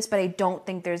rest of this, but I don't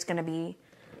think there's going to be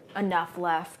enough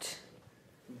left.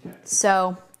 Okay.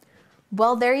 So...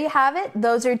 well, there you have it.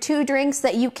 Those are 2 drinks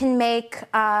that you can make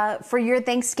for your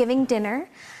Thanksgiving dinner.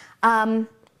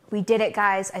 We did it,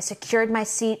 guys. I secured my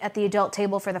seat at the adult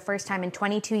table for the first time in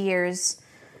 22 years.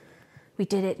 We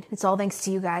did it. It's all thanks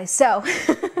to you guys. So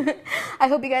I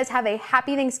hope you guys have a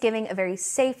happy Thanksgiving, a very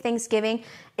safe Thanksgiving.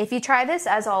 If you try this,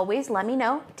 as always, let me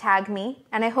know. Tag me.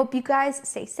 And I hope you guys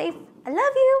stay safe. I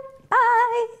love you.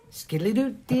 Bye.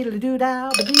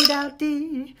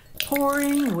 Skiddly-doo-deedly-doo-dow-ba-dee-dow-dee.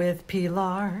 Pouring with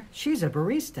Pilar. She's a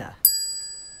barista.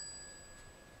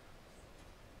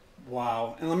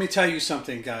 Wow. And let me tell you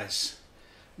something, guys.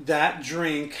 That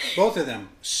drink, both of them,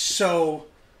 so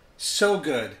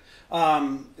good.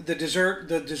 The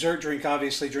dessert drink,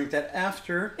 obviously, drink that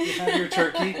after you have your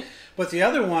turkey. But the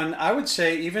other one, I would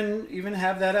say, even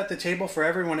have that at the table for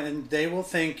everyone, and they will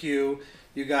thank you.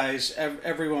 You guys,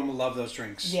 everyone will love those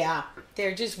drinks. Yeah,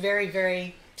 they're just very,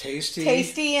 very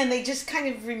tasty, and they just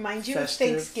kind of remind you festive.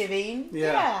 of Thanksgiving.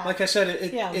 Yeah. Like I said,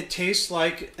 it tastes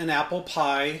like an apple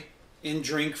pie in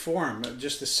drink form.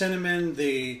 Just the cinnamon,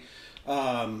 the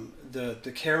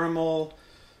caramel,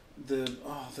 the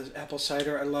apple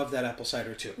cider. I love that apple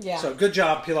cider too. Yeah. So good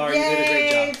job, Pilar. Yay, you did a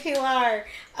great job. Pilar.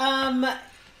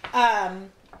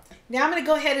 Now I'm going to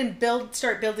go ahead and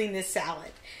start building this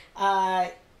salad.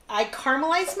 I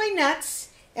caramelized my nuts.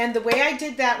 And the way I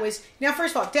did that was, now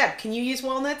first of all, Deb, can you use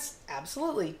walnuts?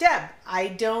 Absolutely. Deb, I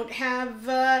don't have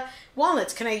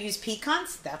walnuts. Can I use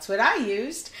pecans? That's what I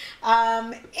used.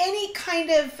 Any kind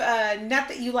of nut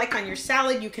that you like on your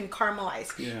salad, you can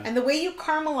caramelize. Yeah. And the way you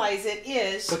caramelize it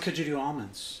is... But could you do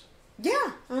almonds?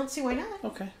 Yeah, I don't see why not.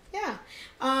 Okay. Yeah.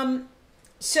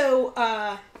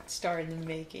 Star in the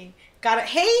making. Got it.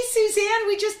 Hey, Suzanne,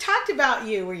 we just talked about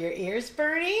you. Were your ears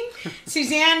burning?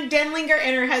 Suzanne Denlinger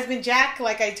and her husband Jack,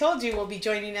 like I told you, will be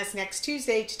joining us next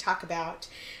Tuesday to talk about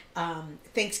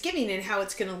Thanksgiving and how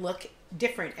it's going to look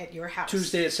different at your house.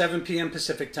 Tuesday at 7 p.m.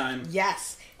 Pacific time.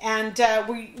 Yes. And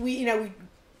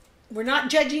we're not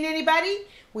judging anybody.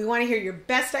 We want to hear your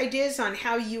best ideas on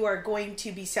how you are going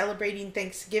to be celebrating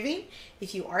Thanksgiving.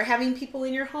 If you are having people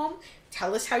in your home,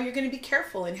 tell us how you're going to be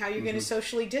careful and how you're going to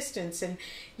socially distance. And,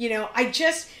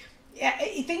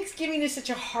 Thanksgiving is such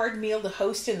a hard meal to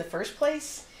host in the first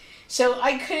place. So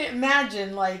I couldn't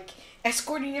imagine,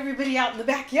 escorting everybody out in the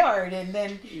backyard and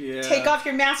then take off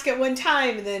your mask at one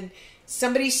time and then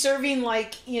somebody serving,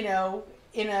 in a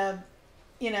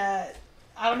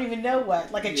I don't even know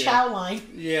what, like a chow line.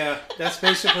 Yeah, that's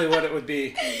basically what it would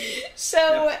be.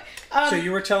 So, So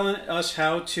you were telling us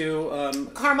how to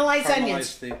caramelize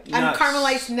onions.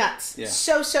 Caramelized nuts. Yeah.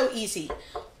 So easy.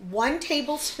 1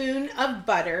 tablespoon of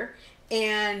butter,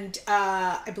 and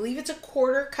I believe it's a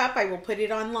 1/4 cup. I will put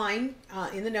it online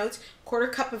in the notes.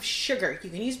 1/4 cup of sugar. You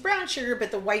can use brown sugar,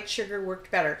 but the white sugar worked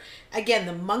better. Again,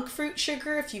 the monk fruit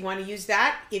sugar, if you want to use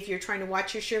that. If you're trying to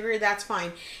watch your sugar, that's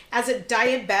fine. As a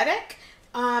diabetic,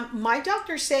 my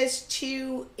doctor says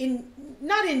to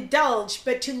not indulge,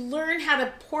 but to learn how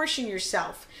to portion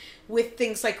yourself with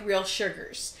things like real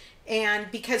sugars.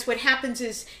 And because what happens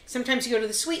is sometimes you go to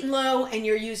the sweet and low and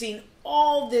you're using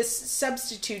all this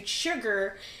substitute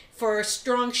sugar for a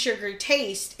strong sugar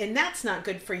taste, and that's not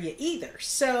good for you either.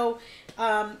 So,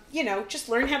 just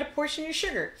learn how to portion your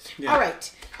sugar. Yeah. All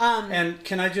right. And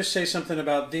can I just say something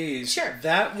about these? Sure.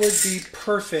 That would be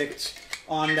perfect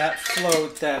on that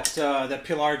float that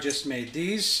Pilar just made.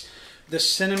 These, the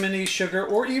cinnamony sugar,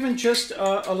 or even just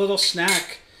a little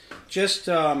snack. Just,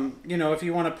 if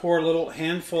you want to pour a little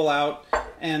handful out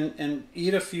and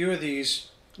eat a few of these,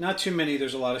 not too many,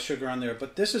 there's a lot of sugar on there,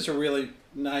 but this is a really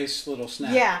nice little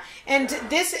snack. Yeah, and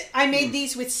I made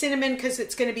these with cinnamon because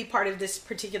it's going to be part of this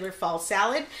particular fall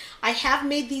salad. I have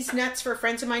made these nuts for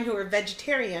friends of mine who are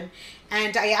vegetarian,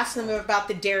 and I asked them about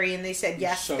the dairy, and they said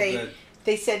yes.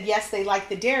 They said yes, they like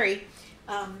the dairy.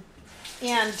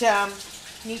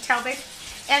 Need towel, babe?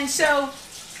 And so,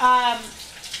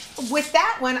 with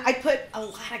that one, I put a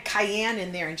lot of cayenne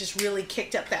in there and just really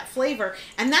kicked up that flavor.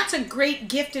 And that's a great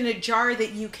gift in a jar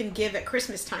that you can give at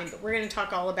Christmas time, but we're going to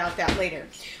talk all about that later.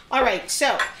 All right,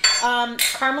 so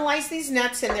caramelize these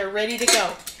nuts and they're ready to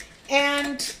go.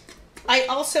 And I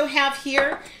also have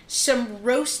here some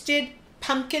roasted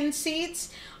pumpkin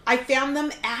seeds. I found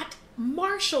them at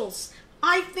Marshall's.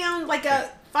 I found like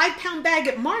a 5-pound bag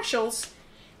at Marshall's,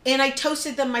 and I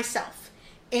toasted them myself.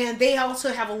 And they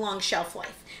also have a long shelf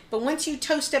life. But once you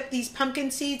toast up these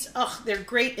pumpkin seeds, they're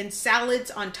great in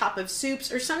salads, on top of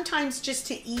soups, or sometimes just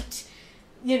to eat,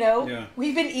 Yeah.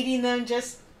 We've been eating them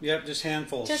just... Yep, just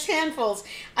handfuls. Just handfuls.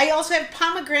 I also have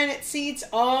pomegranate seeds.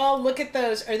 Oh, look at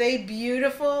those. Are they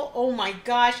beautiful? Oh my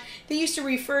gosh. They used to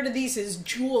refer to these as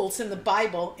jewels in the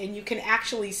Bible, and you can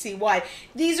actually see why.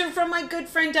 These are from my good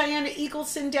friend Diana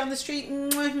Eagleson down the street.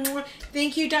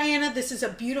 Thank you, Diana. This is a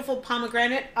beautiful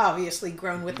pomegranate, obviously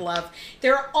grown with love.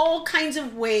 There are all kinds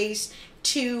of ways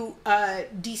to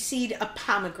de-seed a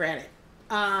pomegranate.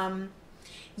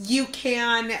 You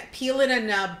can peel it in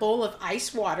a bowl of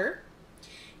ice water.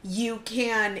 You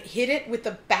can hit it with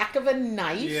the back of a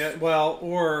knife. Yeah, well,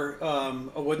 or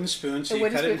a wooden spoon. So you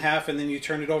cut it in half and then you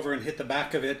turn it over and hit the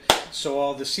back of it so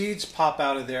all the seeds pop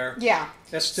out of there. Yeah.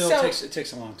 That still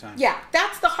takes a long time. Yeah,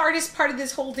 that's the hardest part of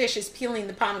this whole dish is peeling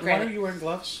the pomegranate. Why are you wearing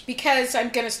gloves? Because I'm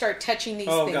going to start touching these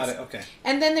things. Oh, got it. Okay.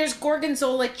 And then there's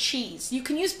gorgonzola cheese. You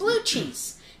can use blue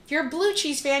cheese. If you're a blue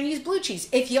cheese fan, use blue cheese.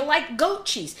 If you like goat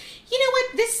cheese. You know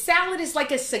what? This salad is like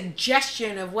a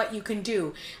suggestion of what you can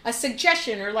do. A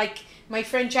suggestion, or like my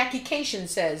friend Jackie Cation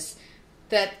says,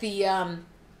 that the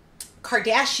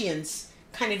Kardashians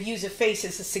kind of use a face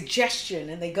as a suggestion,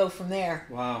 and they go from there.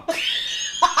 Wow.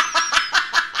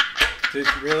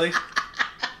 Really?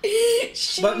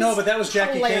 But that was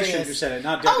Jackie Cation who said it,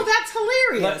 not Debbie. Oh, that's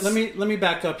hilarious. Let me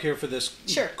back up here for this.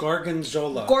 Sure.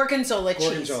 Gorgonzola. Gorgonzola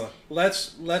cheese.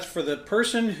 Let's for the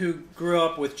person who grew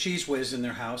up with Cheese Whiz in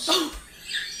their house.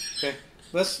 Okay.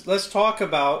 Let's talk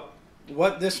about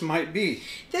what this might be.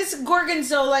 This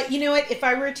gorgonzola, you know what? If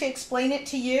I were to explain it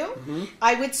to you,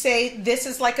 I would say this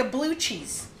is like a blue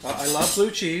cheese. I love blue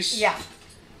cheese. Yeah.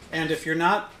 And if you're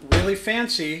not really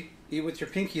fancy, eat with your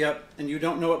pinky up, and you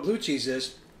don't know what blue cheese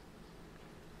is,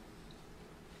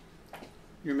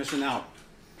 you're missing out.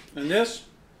 And this,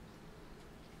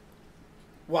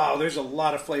 wow, there's a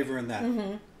lot of flavor in that.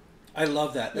 I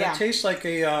love that. That tastes like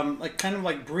a kind of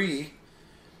like brie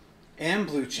and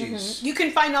blue cheese. You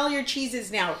can find all your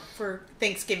cheeses now for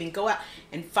Thanksgiving. Go out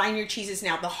and find your cheeses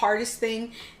now. The hardest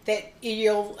thing that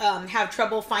you'll have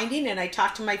trouble finding, and I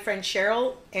talked to my friend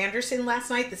Cheryl Anderson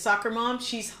last night, the soccer mom.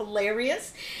 She's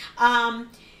hilarious.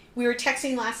 We were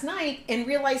texting last night and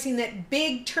realizing that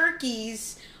big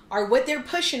turkeys are what they're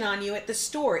pushing on you at the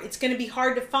store. It's going to be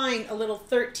hard to find a little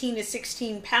 13 to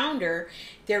 16 pounder.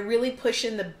 They're really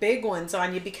pushing the big ones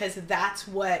on you because that's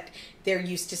what they're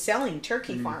used to selling,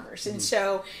 turkey farmers. And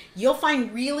so you'll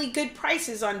find really good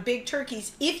prices on big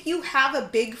turkeys if you have a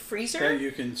big freezer that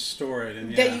you can store it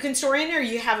in. That you can store in, or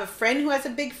you have a friend who has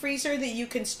a big freezer that you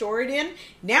can store it in.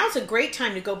 Now's a great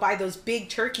time to go buy those big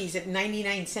turkeys at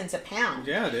 99 cents a pound.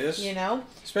 Yeah, it is. You know?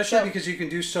 Especially because you can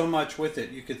do so much with it.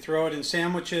 You could throw it in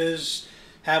sandwiches.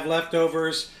 have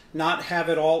leftovers, not have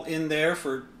it all in there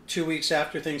for 2 weeks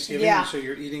after Thanksgiving, Yeah. so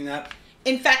you're eating that.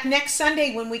 In fact, next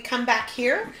Sunday when we come back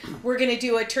here, we're going to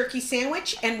do a turkey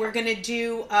sandwich and we're going to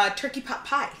do turkey pot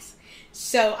pies.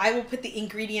 So I will put the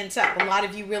ingredients up. A lot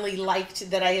of you really liked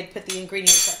that I had put the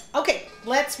ingredients up. Okay,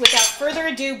 let's, without further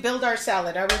ado, build our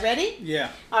salad. Are we ready? Yeah.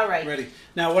 All right. Ready.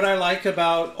 Now, what I like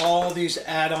about all these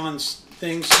add-ons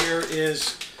things here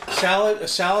is a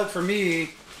salad for me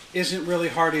isn't really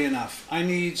hearty enough. I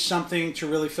need something to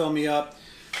really fill me up.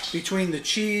 Between the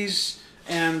cheese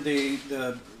and the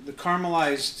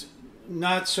caramelized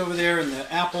nuts over there, and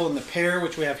the apple and the pear,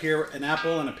 which we have here, an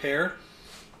apple and a pear,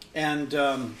 and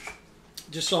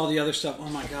just all the other stuff. Oh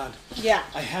my God! Yeah.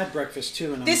 I had breakfast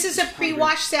too, and This is a hungry.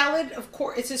 pre-washed salad. Of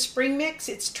course, it's a spring mix.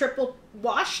 It's triple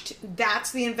washed.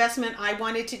 That's the investment I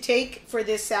wanted to take for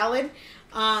this salad,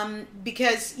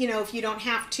 because if you don't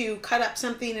have to cut up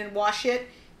something and wash it,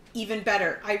 even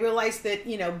better. I realize that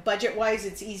budget-wise,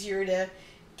 it's easier to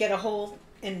get a whole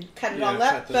and cut it all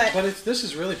up, but this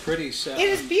is really pretty. it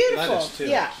is beautiful. Lettuce too.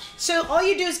 Yeah. So all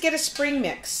you do is get a spring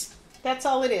mix. That's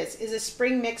all it is a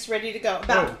spring mix ready to go.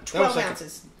 About 12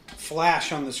 ounces.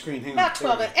 Flash on the screen. Hang About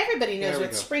on. 12. Everybody knows There we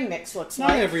what go. spring mix looks Not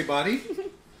like. everybody.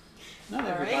 Not All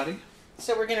right. everybody.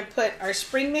 So we're going to put our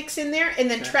spring mix in there, and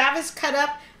then Travis cut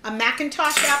up a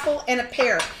Macintosh apple and a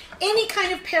pear. Any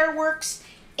kind of pear works.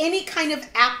 Any kind of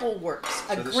apple works.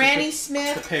 So this Granny is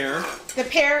Smith. The pear. The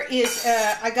pear is,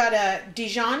 I got a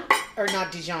Dijon, or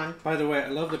not Dijon. By the way, I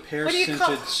love the pear What do you scented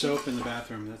call- soap in the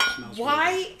bathroom. That smells really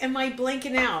Why am I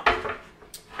blanking out? good. Help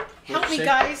What'd me, you say?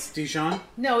 guys. Dijon?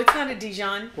 No, it's not a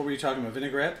Dijon. What were you talking about?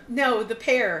 Vinaigrette? No, the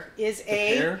pear is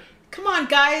a... pear? Come on,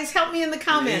 guys. Help me in the An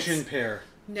comments. Asian pear.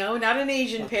 No, not an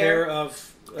Asian A pear. pair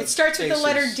of It starts with the aces.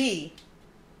 letter D.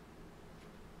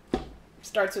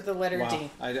 Starts with the letter Wow. D.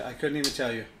 I couldn't even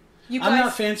tell you. You I'm guys...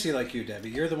 not fancy like you, Debbie.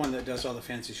 You're the one that does all the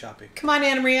fancy shopping. Come on,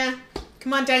 Anna Maria.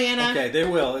 Come on, Diana. Okay, they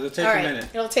will. It'll take All a right, minute.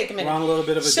 it'll take a minute. We're on a little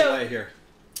bit of a delay here.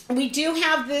 We do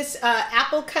have this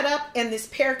apple cut up and this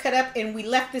pear cut up, and we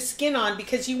left the skin on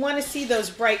because you want to see those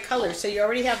bright colors. So you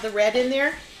already have the red in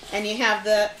there, and you have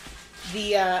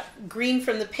the green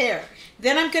from the pear.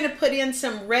 Then I'm going to put in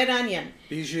some red onion.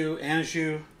 Bijou,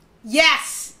 Anjou.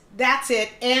 Yes, that's it,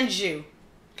 Anjou.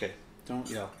 Okay, don't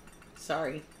yell.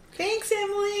 Sorry. Thanks,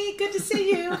 Emily. Good to see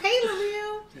you. Hey,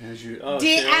 Lemieux. Anjou. Oh,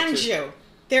 D'Anjou.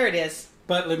 There it is.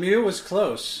 But Lemieux was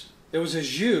close. It was a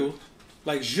jus,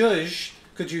 like zhuzh.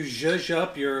 Could you zhuzh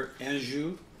up your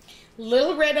Anjou?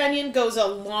 Little red onion goes a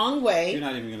long way. You're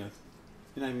not even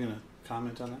gonna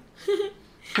comment on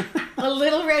that. A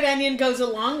little red onion goes a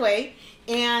long way.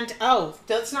 And, oh,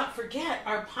 let's not forget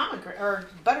our pomegranate, or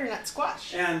butternut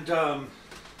squash. And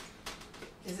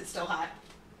Is it still hot?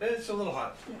 it's a little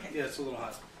hot. Okay. Yeah, it's a little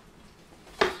hot.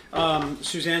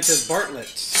 Suzanne says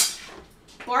Bartlett.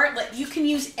 Bartlett. You can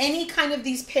use any kind of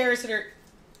these pears that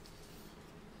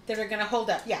are going to hold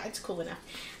up. Yeah, it's cool enough.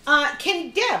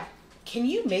 Can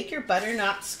you make your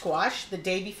butternut squash the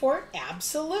day before?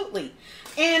 Absolutely.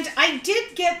 And I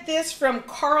did get this from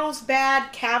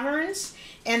Carlsbad Caverns,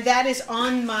 and that is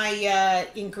on my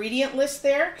ingredient list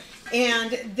there.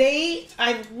 And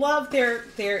I love their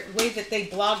way that they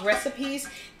blog recipes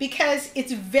because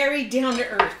it's very down to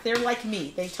earth. They're like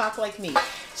me. They talk like me.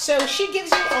 So she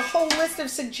gives you a whole list of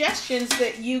suggestions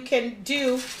that you can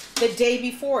do the day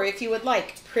before if you would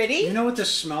like. Pretty? You know what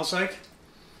this smells like?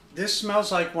 This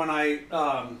smells like when I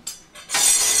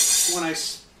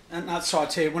not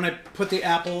saute, when I put the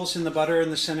apples and the butter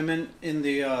and the cinnamon in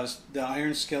the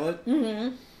iron skillet.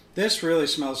 Mm-hmm. This really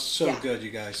smells so good, you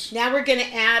guys. Now we're going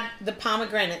to add the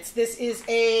pomegranates. This is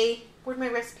where'd my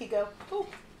recipe go? Oh.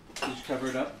 Did you cover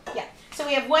it up? Yeah. So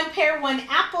we have 1 pear, 1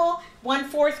 apple,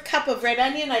 1/4 cup of red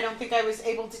onion. I don't think I was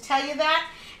able to tell you that.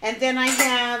 And then I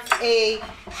have a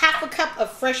 1/2 cup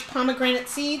of fresh pomegranate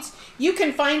seeds. You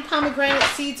can find pomegranate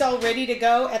seeds all ready to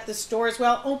go at the store as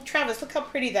well. Oh, Travis, look how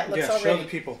pretty that looks already. Show the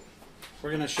people.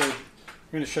 We're gonna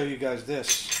show you guys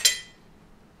this.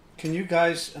 Can you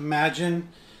guys imagine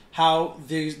how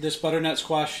this butternut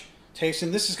squash tastes?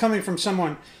 And this is coming from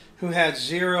someone who had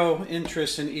zero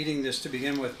interest in eating this to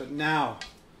begin with, but now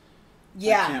I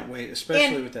can't wait,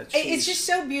 especially with that cheese. It's just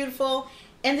so beautiful.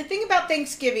 And the thing about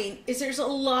Thanksgiving is there's a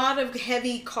lot of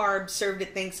heavy carbs served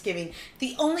at Thanksgiving.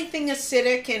 The only thing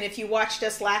acidic, and if you watched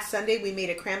us last Sunday, we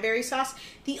made a cranberry sauce.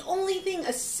 The only thing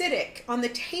acidic on the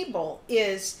table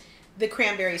is the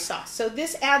cranberry sauce. So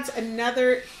this adds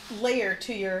another layer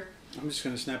to your... I'm just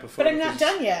going to snap a photo. But I'm not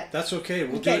done yet. That's okay.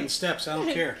 We'll do it in steps. I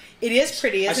don't care. It is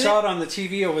pretty, isn't it? I saw it on the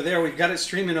TV over there. We've got it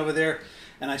streaming over there.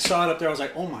 and I saw it up there. I was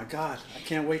like, oh my God, I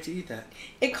can't wait to eat that.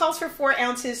 It calls for 4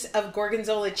 ounces of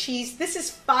gorgonzola cheese. This is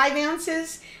 5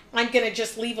 ounces. I'm going to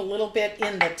just leave a little bit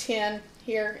in the tin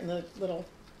here, in the little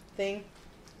thing.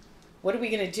 What are we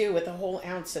going to do with a whole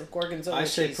ounce of gorgonzola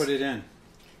cheese? I say put it in.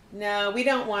 No, we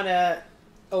don't want to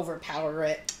overpower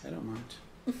it. I don't mind.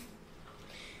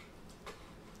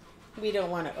 We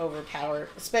don't want to overpower,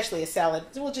 especially a salad.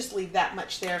 We'll just leave that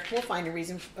much there. We'll find a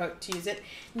reason to use it.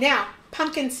 Now,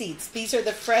 pumpkin seeds. These are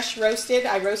the fresh roasted.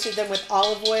 I roasted them with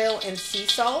olive oil and sea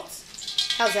salt.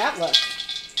 How's that look?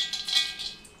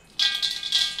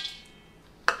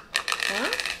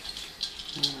 Huh?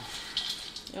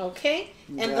 Okay.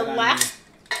 And the last...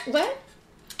 What?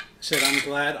 I said, I'm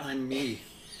glad I'm me.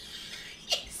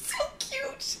 He's so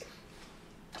cute.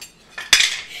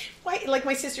 Why, like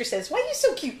my sister says, why are you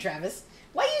so cute, Travis?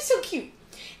 Why are you so cute?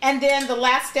 And then the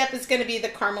last step is going to be the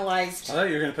caramelized. I thought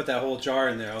you were going to put that whole jar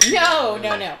in there. No.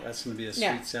 That's going to be a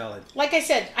sweet salad. Like I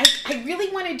said, I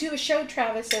really want to do a show,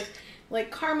 Travis, of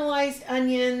like caramelized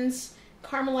onions,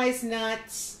 caramelized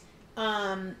nuts,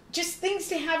 just things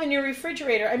to have in your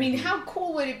refrigerator. I mean, how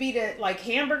cool would it be to, like,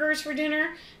 hamburgers for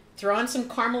dinner? Throw on some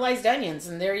caramelized onions,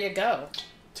 and there you go.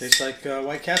 Tastes like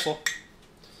White Castle.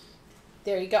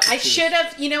 There you go. I should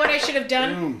have, you know what I should have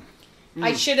done?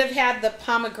 I should have had the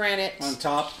pomegranate on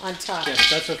top. On top. Yeah,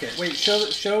 that's okay. Wait,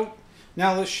 show.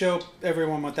 Now let's show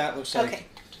everyone what that looks like. Okay.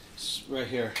 It's right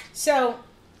here. So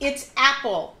it's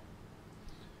apple,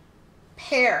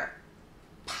 pear,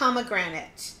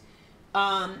 pomegranate,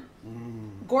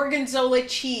 gorgonzola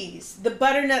cheese. The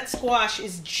butternut squash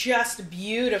is just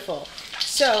beautiful.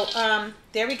 So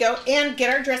there we go. And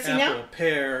get our dressing now. Apple,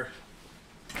 pear.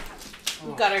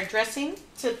 We've got our dressing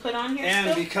to put on here. And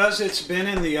still. because it's been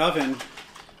in the oven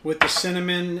with the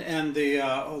cinnamon and the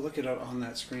look at it on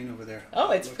that screen over there. Oh,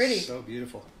 it's it looks pretty. So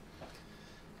beautiful.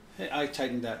 Hey, I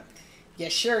tightened that. You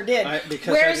sure did.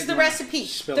 Where's the recipe?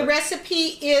 The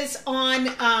recipe is on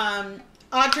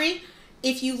Audrey.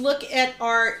 If you look at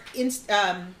our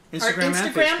Instagram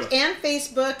and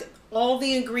Facebook, all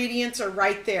the ingredients are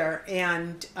right there.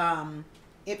 And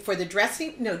for the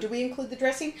dressing, no, do we include the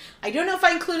dressing? I don't know if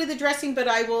I included the dressing, but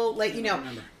I will let you know.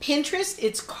 Remember. Pinterest,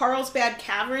 it's Carlsbad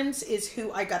Cravings is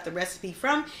who I got the recipe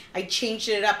from. I changed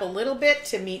it up a little bit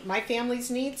to meet my family's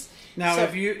needs. Now,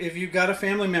 if you've got a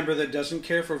family member that doesn't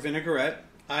care for vinaigrette,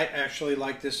 I actually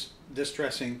like this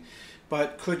dressing,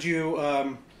 but could you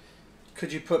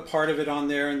put part of it on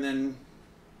there and then?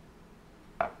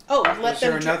 Oh, is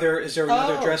there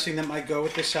another dressing that might go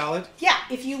with the salad? Yeah,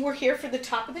 if you were here for the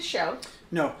top of the show.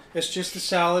 No, it's just the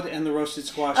salad and the roasted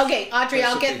squash. Okay, Audrey,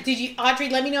 recipe. Audrey,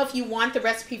 let me know if you want the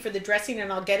recipe for the dressing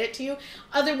and I'll get it to you.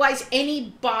 Otherwise,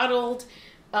 any bottled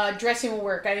dressing will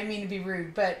work. I didn't mean to be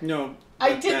rude, but no.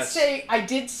 I did say.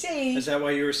 Is that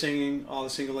why you were singing all the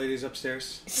single ladies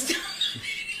upstairs?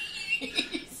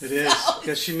 It is,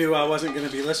 because she knew I wasn't going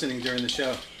to be listening during the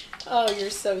show. Oh, you're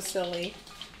so silly.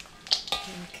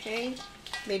 Okay,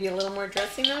 maybe a little more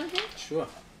dressing on here? Sure.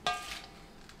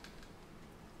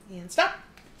 And stop.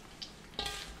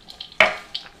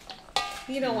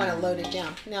 You don't want to load it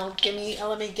down. Now,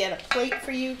 let me get a plate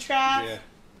for you, Trav. Yeah.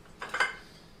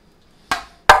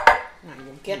 I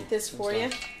will get this for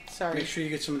you. Sorry. Make sure you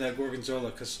get some of that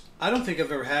gorgonzola, because I don't think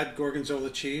I've ever had gorgonzola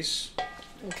cheese.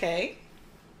 Okay.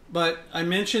 But I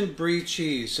mentioned brie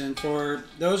cheese, and for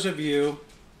those of you,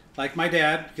 like my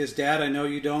dad, because Dad, I know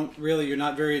you're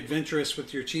not very adventurous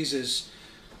with your cheeses.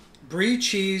 Brie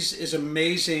cheese is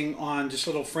amazing on just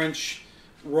little French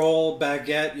roll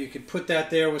baguette. You could put that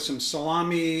there with some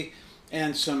salami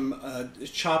and some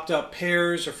chopped up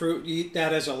pears or fruit. You eat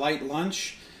that as a light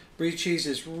lunch. Brie cheese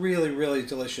is really, really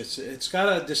delicious. It's got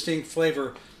a distinct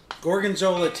flavor.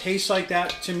 Gorgonzola tastes like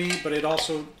that to me, but it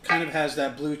also kind of has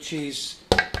that blue cheese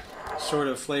sort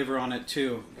of flavor on it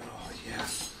too. Oh yeah.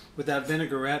 With that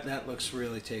vinaigrette, that looks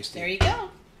really tasty. There you go.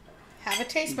 Have a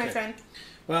taste, my friend.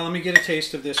 Well, let me get a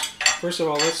taste of this. First of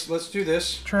all, let's do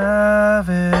this.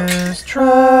 Travis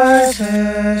tries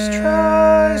it.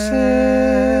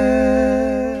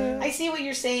 I see what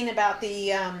you're saying about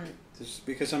the. This is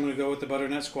because I'm going to go with the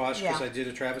butternut squash because I did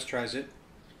a Travis tries it.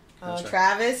 Oh,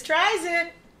 Travis tries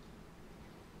it.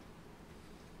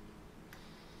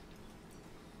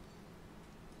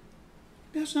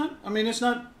 Yeah, it's not. I mean, it's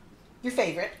not. Your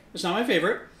favorite. It's not my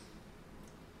favorite.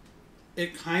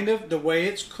 It kind of, the way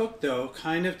it's cooked though,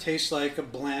 kind of tastes like a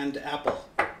bland apple.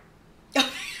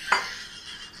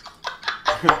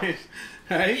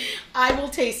 Right? I will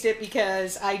taste it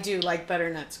because I do like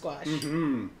butternut squash.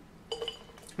 Mm-hmm.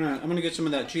 All right, I'm gonna get some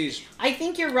of that cheese. I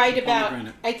think you're right about.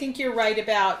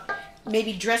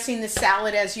 Maybe dressing the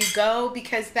salad as you go,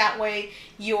 because that way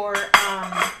your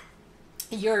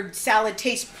your salad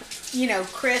tastes, you know,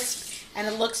 crisp and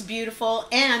it looks beautiful.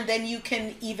 And then you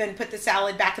can even put the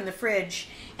salad back in the fridge.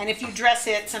 And if you dress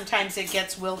it, sometimes it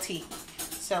gets wilty.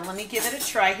 So let me give it a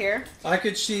try here. I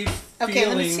could see Okay,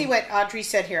 let me see what Audrey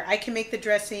said here. I can make the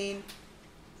dressing.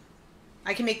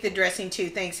 I can make the dressing too.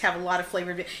 Thanks. Have a lot of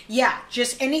flavor. Yeah,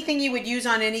 just anything you would use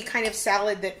on any kind of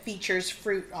salad that features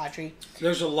fruit, Audrey.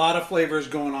 There's a lot of flavors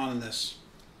going on in this.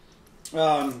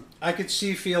 I could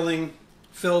see feeling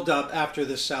filled up after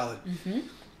this salad.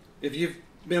 If you've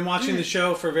been watching the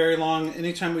show for very long,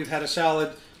 anytime we've had a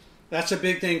salad, that's a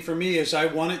big thing for me is I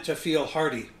want it to feel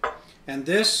hearty. And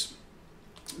this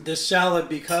salad,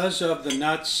 because of the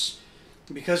nuts,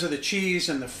 because of the cheese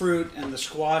and the fruit and the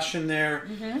squash in there,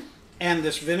 and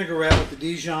this vinaigrette with the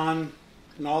Dijon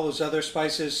and all those other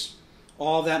spices,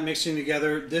 all that mixing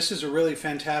together, this is a really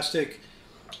fantastic,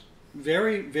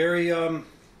 very, very, I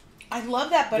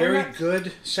love that butternut. very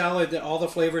good salad that all the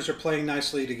flavors are playing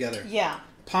nicely together. Yeah.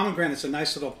 Pomegranate's a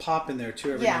nice little pop in there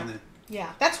too every now and then.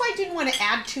 Yeah. That's why I didn't want to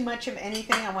add too much of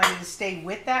anything. I wanted to stay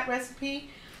with that recipe.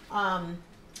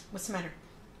 What's the matter?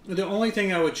 The only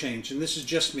thing I would change, and this is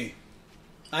just me,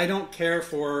 I don't care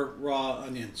for raw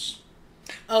onions.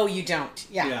 Oh, you don't?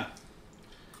 Yeah. Yeah.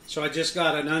 So I just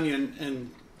got an onion,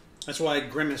 and that's why I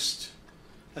grimaced.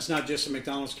 That's not just a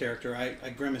McDonald's character. I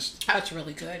grimaced. That's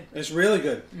really good. It's really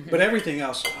good. But everything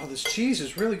else, oh, this cheese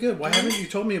is really good. Why haven't you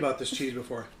told me about this cheese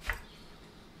before?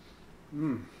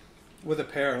 With a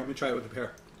pear. Let me try it with a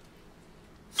pear.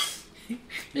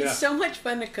 It's so much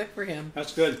fun to cook for him.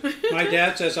 That's good. My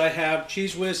dad says I have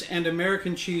Cheese Whiz and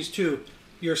American cheese too.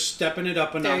 You're stepping it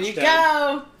up a notch. There you Dad.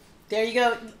 go. There you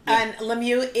go. Yeah. And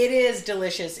Lemieux, it is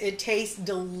delicious. It tastes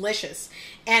delicious.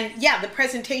 And yeah, the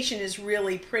presentation is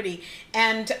really pretty.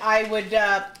 And I would,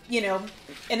 you know,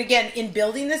 and again, in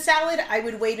building the salad, I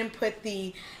would wait and put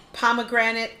the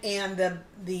pomegranate and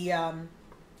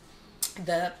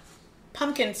the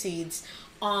pumpkin seeds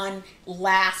on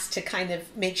last to kind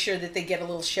of make sure that they get a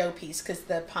little showpiece because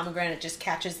the pomegranate just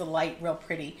catches the light real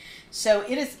pretty. So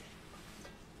it is.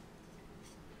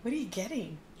 What are you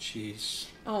getting? Cheese.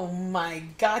 Oh my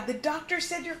God! The doctor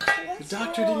said your cholesterol. The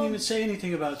doctor didn't even say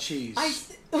anything about cheese.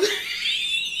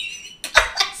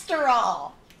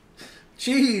 Cholesterol.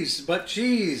 Cheese, but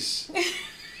cheese.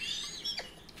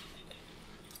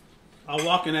 I'll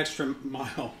walk an extra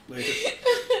mile later.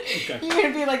 Okay. You're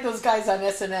gonna be like those guys on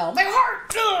SNL. My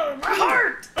heart, my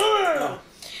heart. Oh.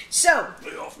 So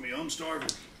Lay off me, I'm starving.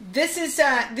 this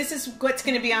is what's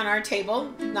going to be on our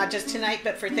table, not just tonight,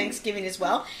 but for Thanksgiving as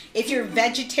well. If you're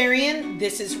vegetarian,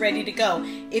 this is ready to go.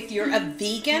 If you're a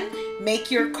vegan,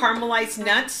 make your caramelized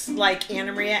nuts like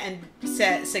Anna Maria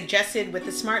and suggested with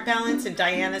the Smart Balance, and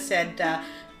Diana said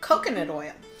coconut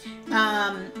oil.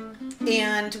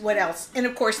 And what else? And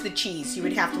of course the cheese. You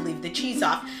would have to leave the cheese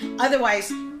off.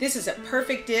 Otherwise, this is a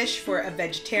perfect dish for a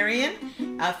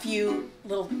vegetarian. A few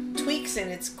little tweaks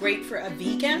and it's great for a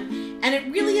vegan. And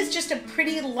it really is just a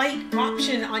pretty light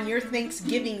option on your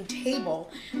Thanksgiving table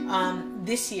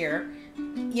this year.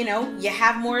 You know, you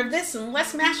have more of this and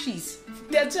less mashed cheese.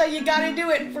 That's how you gotta do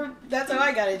it. That's how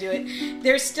I gotta do it.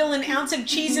 There's still an ounce of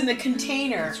cheese in the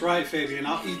container. That's right, Fabian.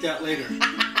 I'll eat that later.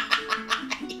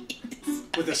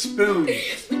 With a spoon.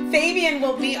 Fabian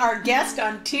will be our guest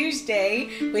on Tuesday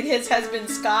with his husband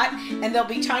Scott, and they'll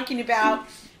be talking about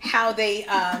how they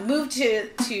moved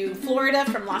to Florida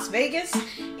from Las Vegas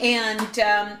and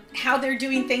how they're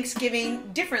doing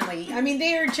Thanksgiving differently. I mean,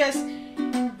 they are just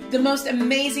the most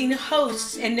amazing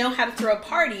hosts and know how to throw a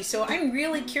party. So I'm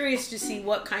really curious to see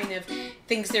what kind of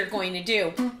things they're going to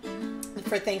do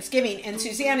for Thanksgiving. And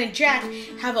Suzanne and Jack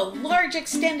have a large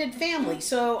extended family,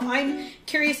 so I'm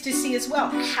curious to see as well,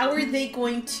 how are they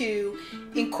going to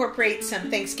incorporate some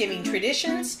Thanksgiving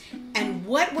traditions and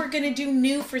what we're going to do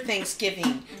new for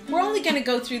Thanksgiving. We're only going to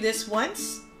go through this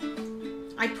once.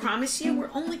 I promise you,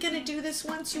 we're only going to do this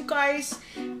once, you guys.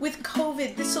 With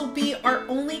COVID, this will be our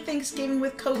only Thanksgiving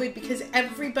with COVID because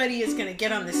everybody is going to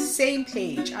get on the same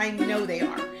page. I know they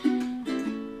are.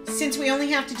 Since we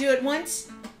only have to do it once,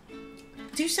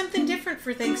 do something different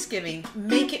for Thanksgiving.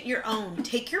 Make it your own.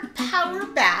 Take your power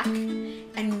back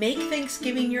and make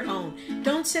Thanksgiving your own.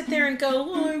 Don't sit there and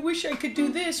go, oh, I wish I could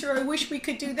do this or I wish we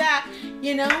could do that.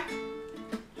 You know?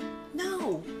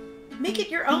 No. Make it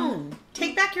your own.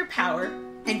 Take back your power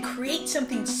and create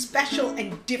something special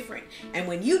and different. And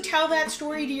when you tell that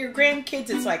story to your grandkids,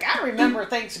 it's like, I remember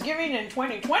Thanksgiving in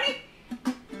 2020.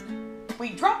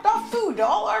 We dropped off food to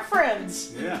all our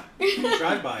friends. Yeah,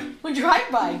 drive-by. We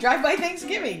drive-by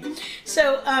Thanksgiving.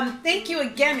 So thank you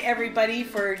again, everybody,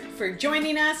 for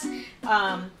joining us.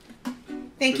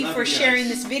 Thank We you love for you guys. sharing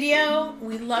this video.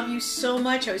 We love you so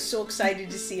much. I was so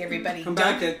excited to see everybody. Come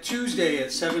back at Tuesday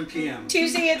at 7 p.m.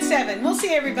 Tuesday at 7. We'll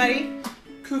see everybody.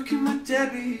 Cooking with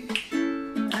Debbie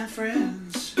and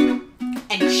friends. And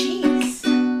cheese.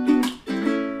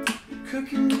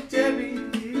 Cooking with Debbie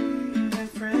and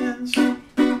friends.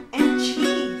 And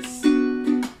cheese.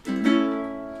 And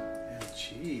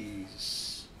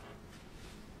cheese.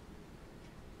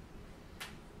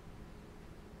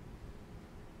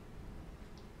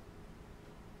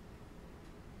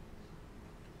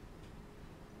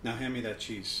 Now hand me that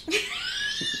cheese.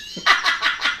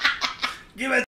 Give it.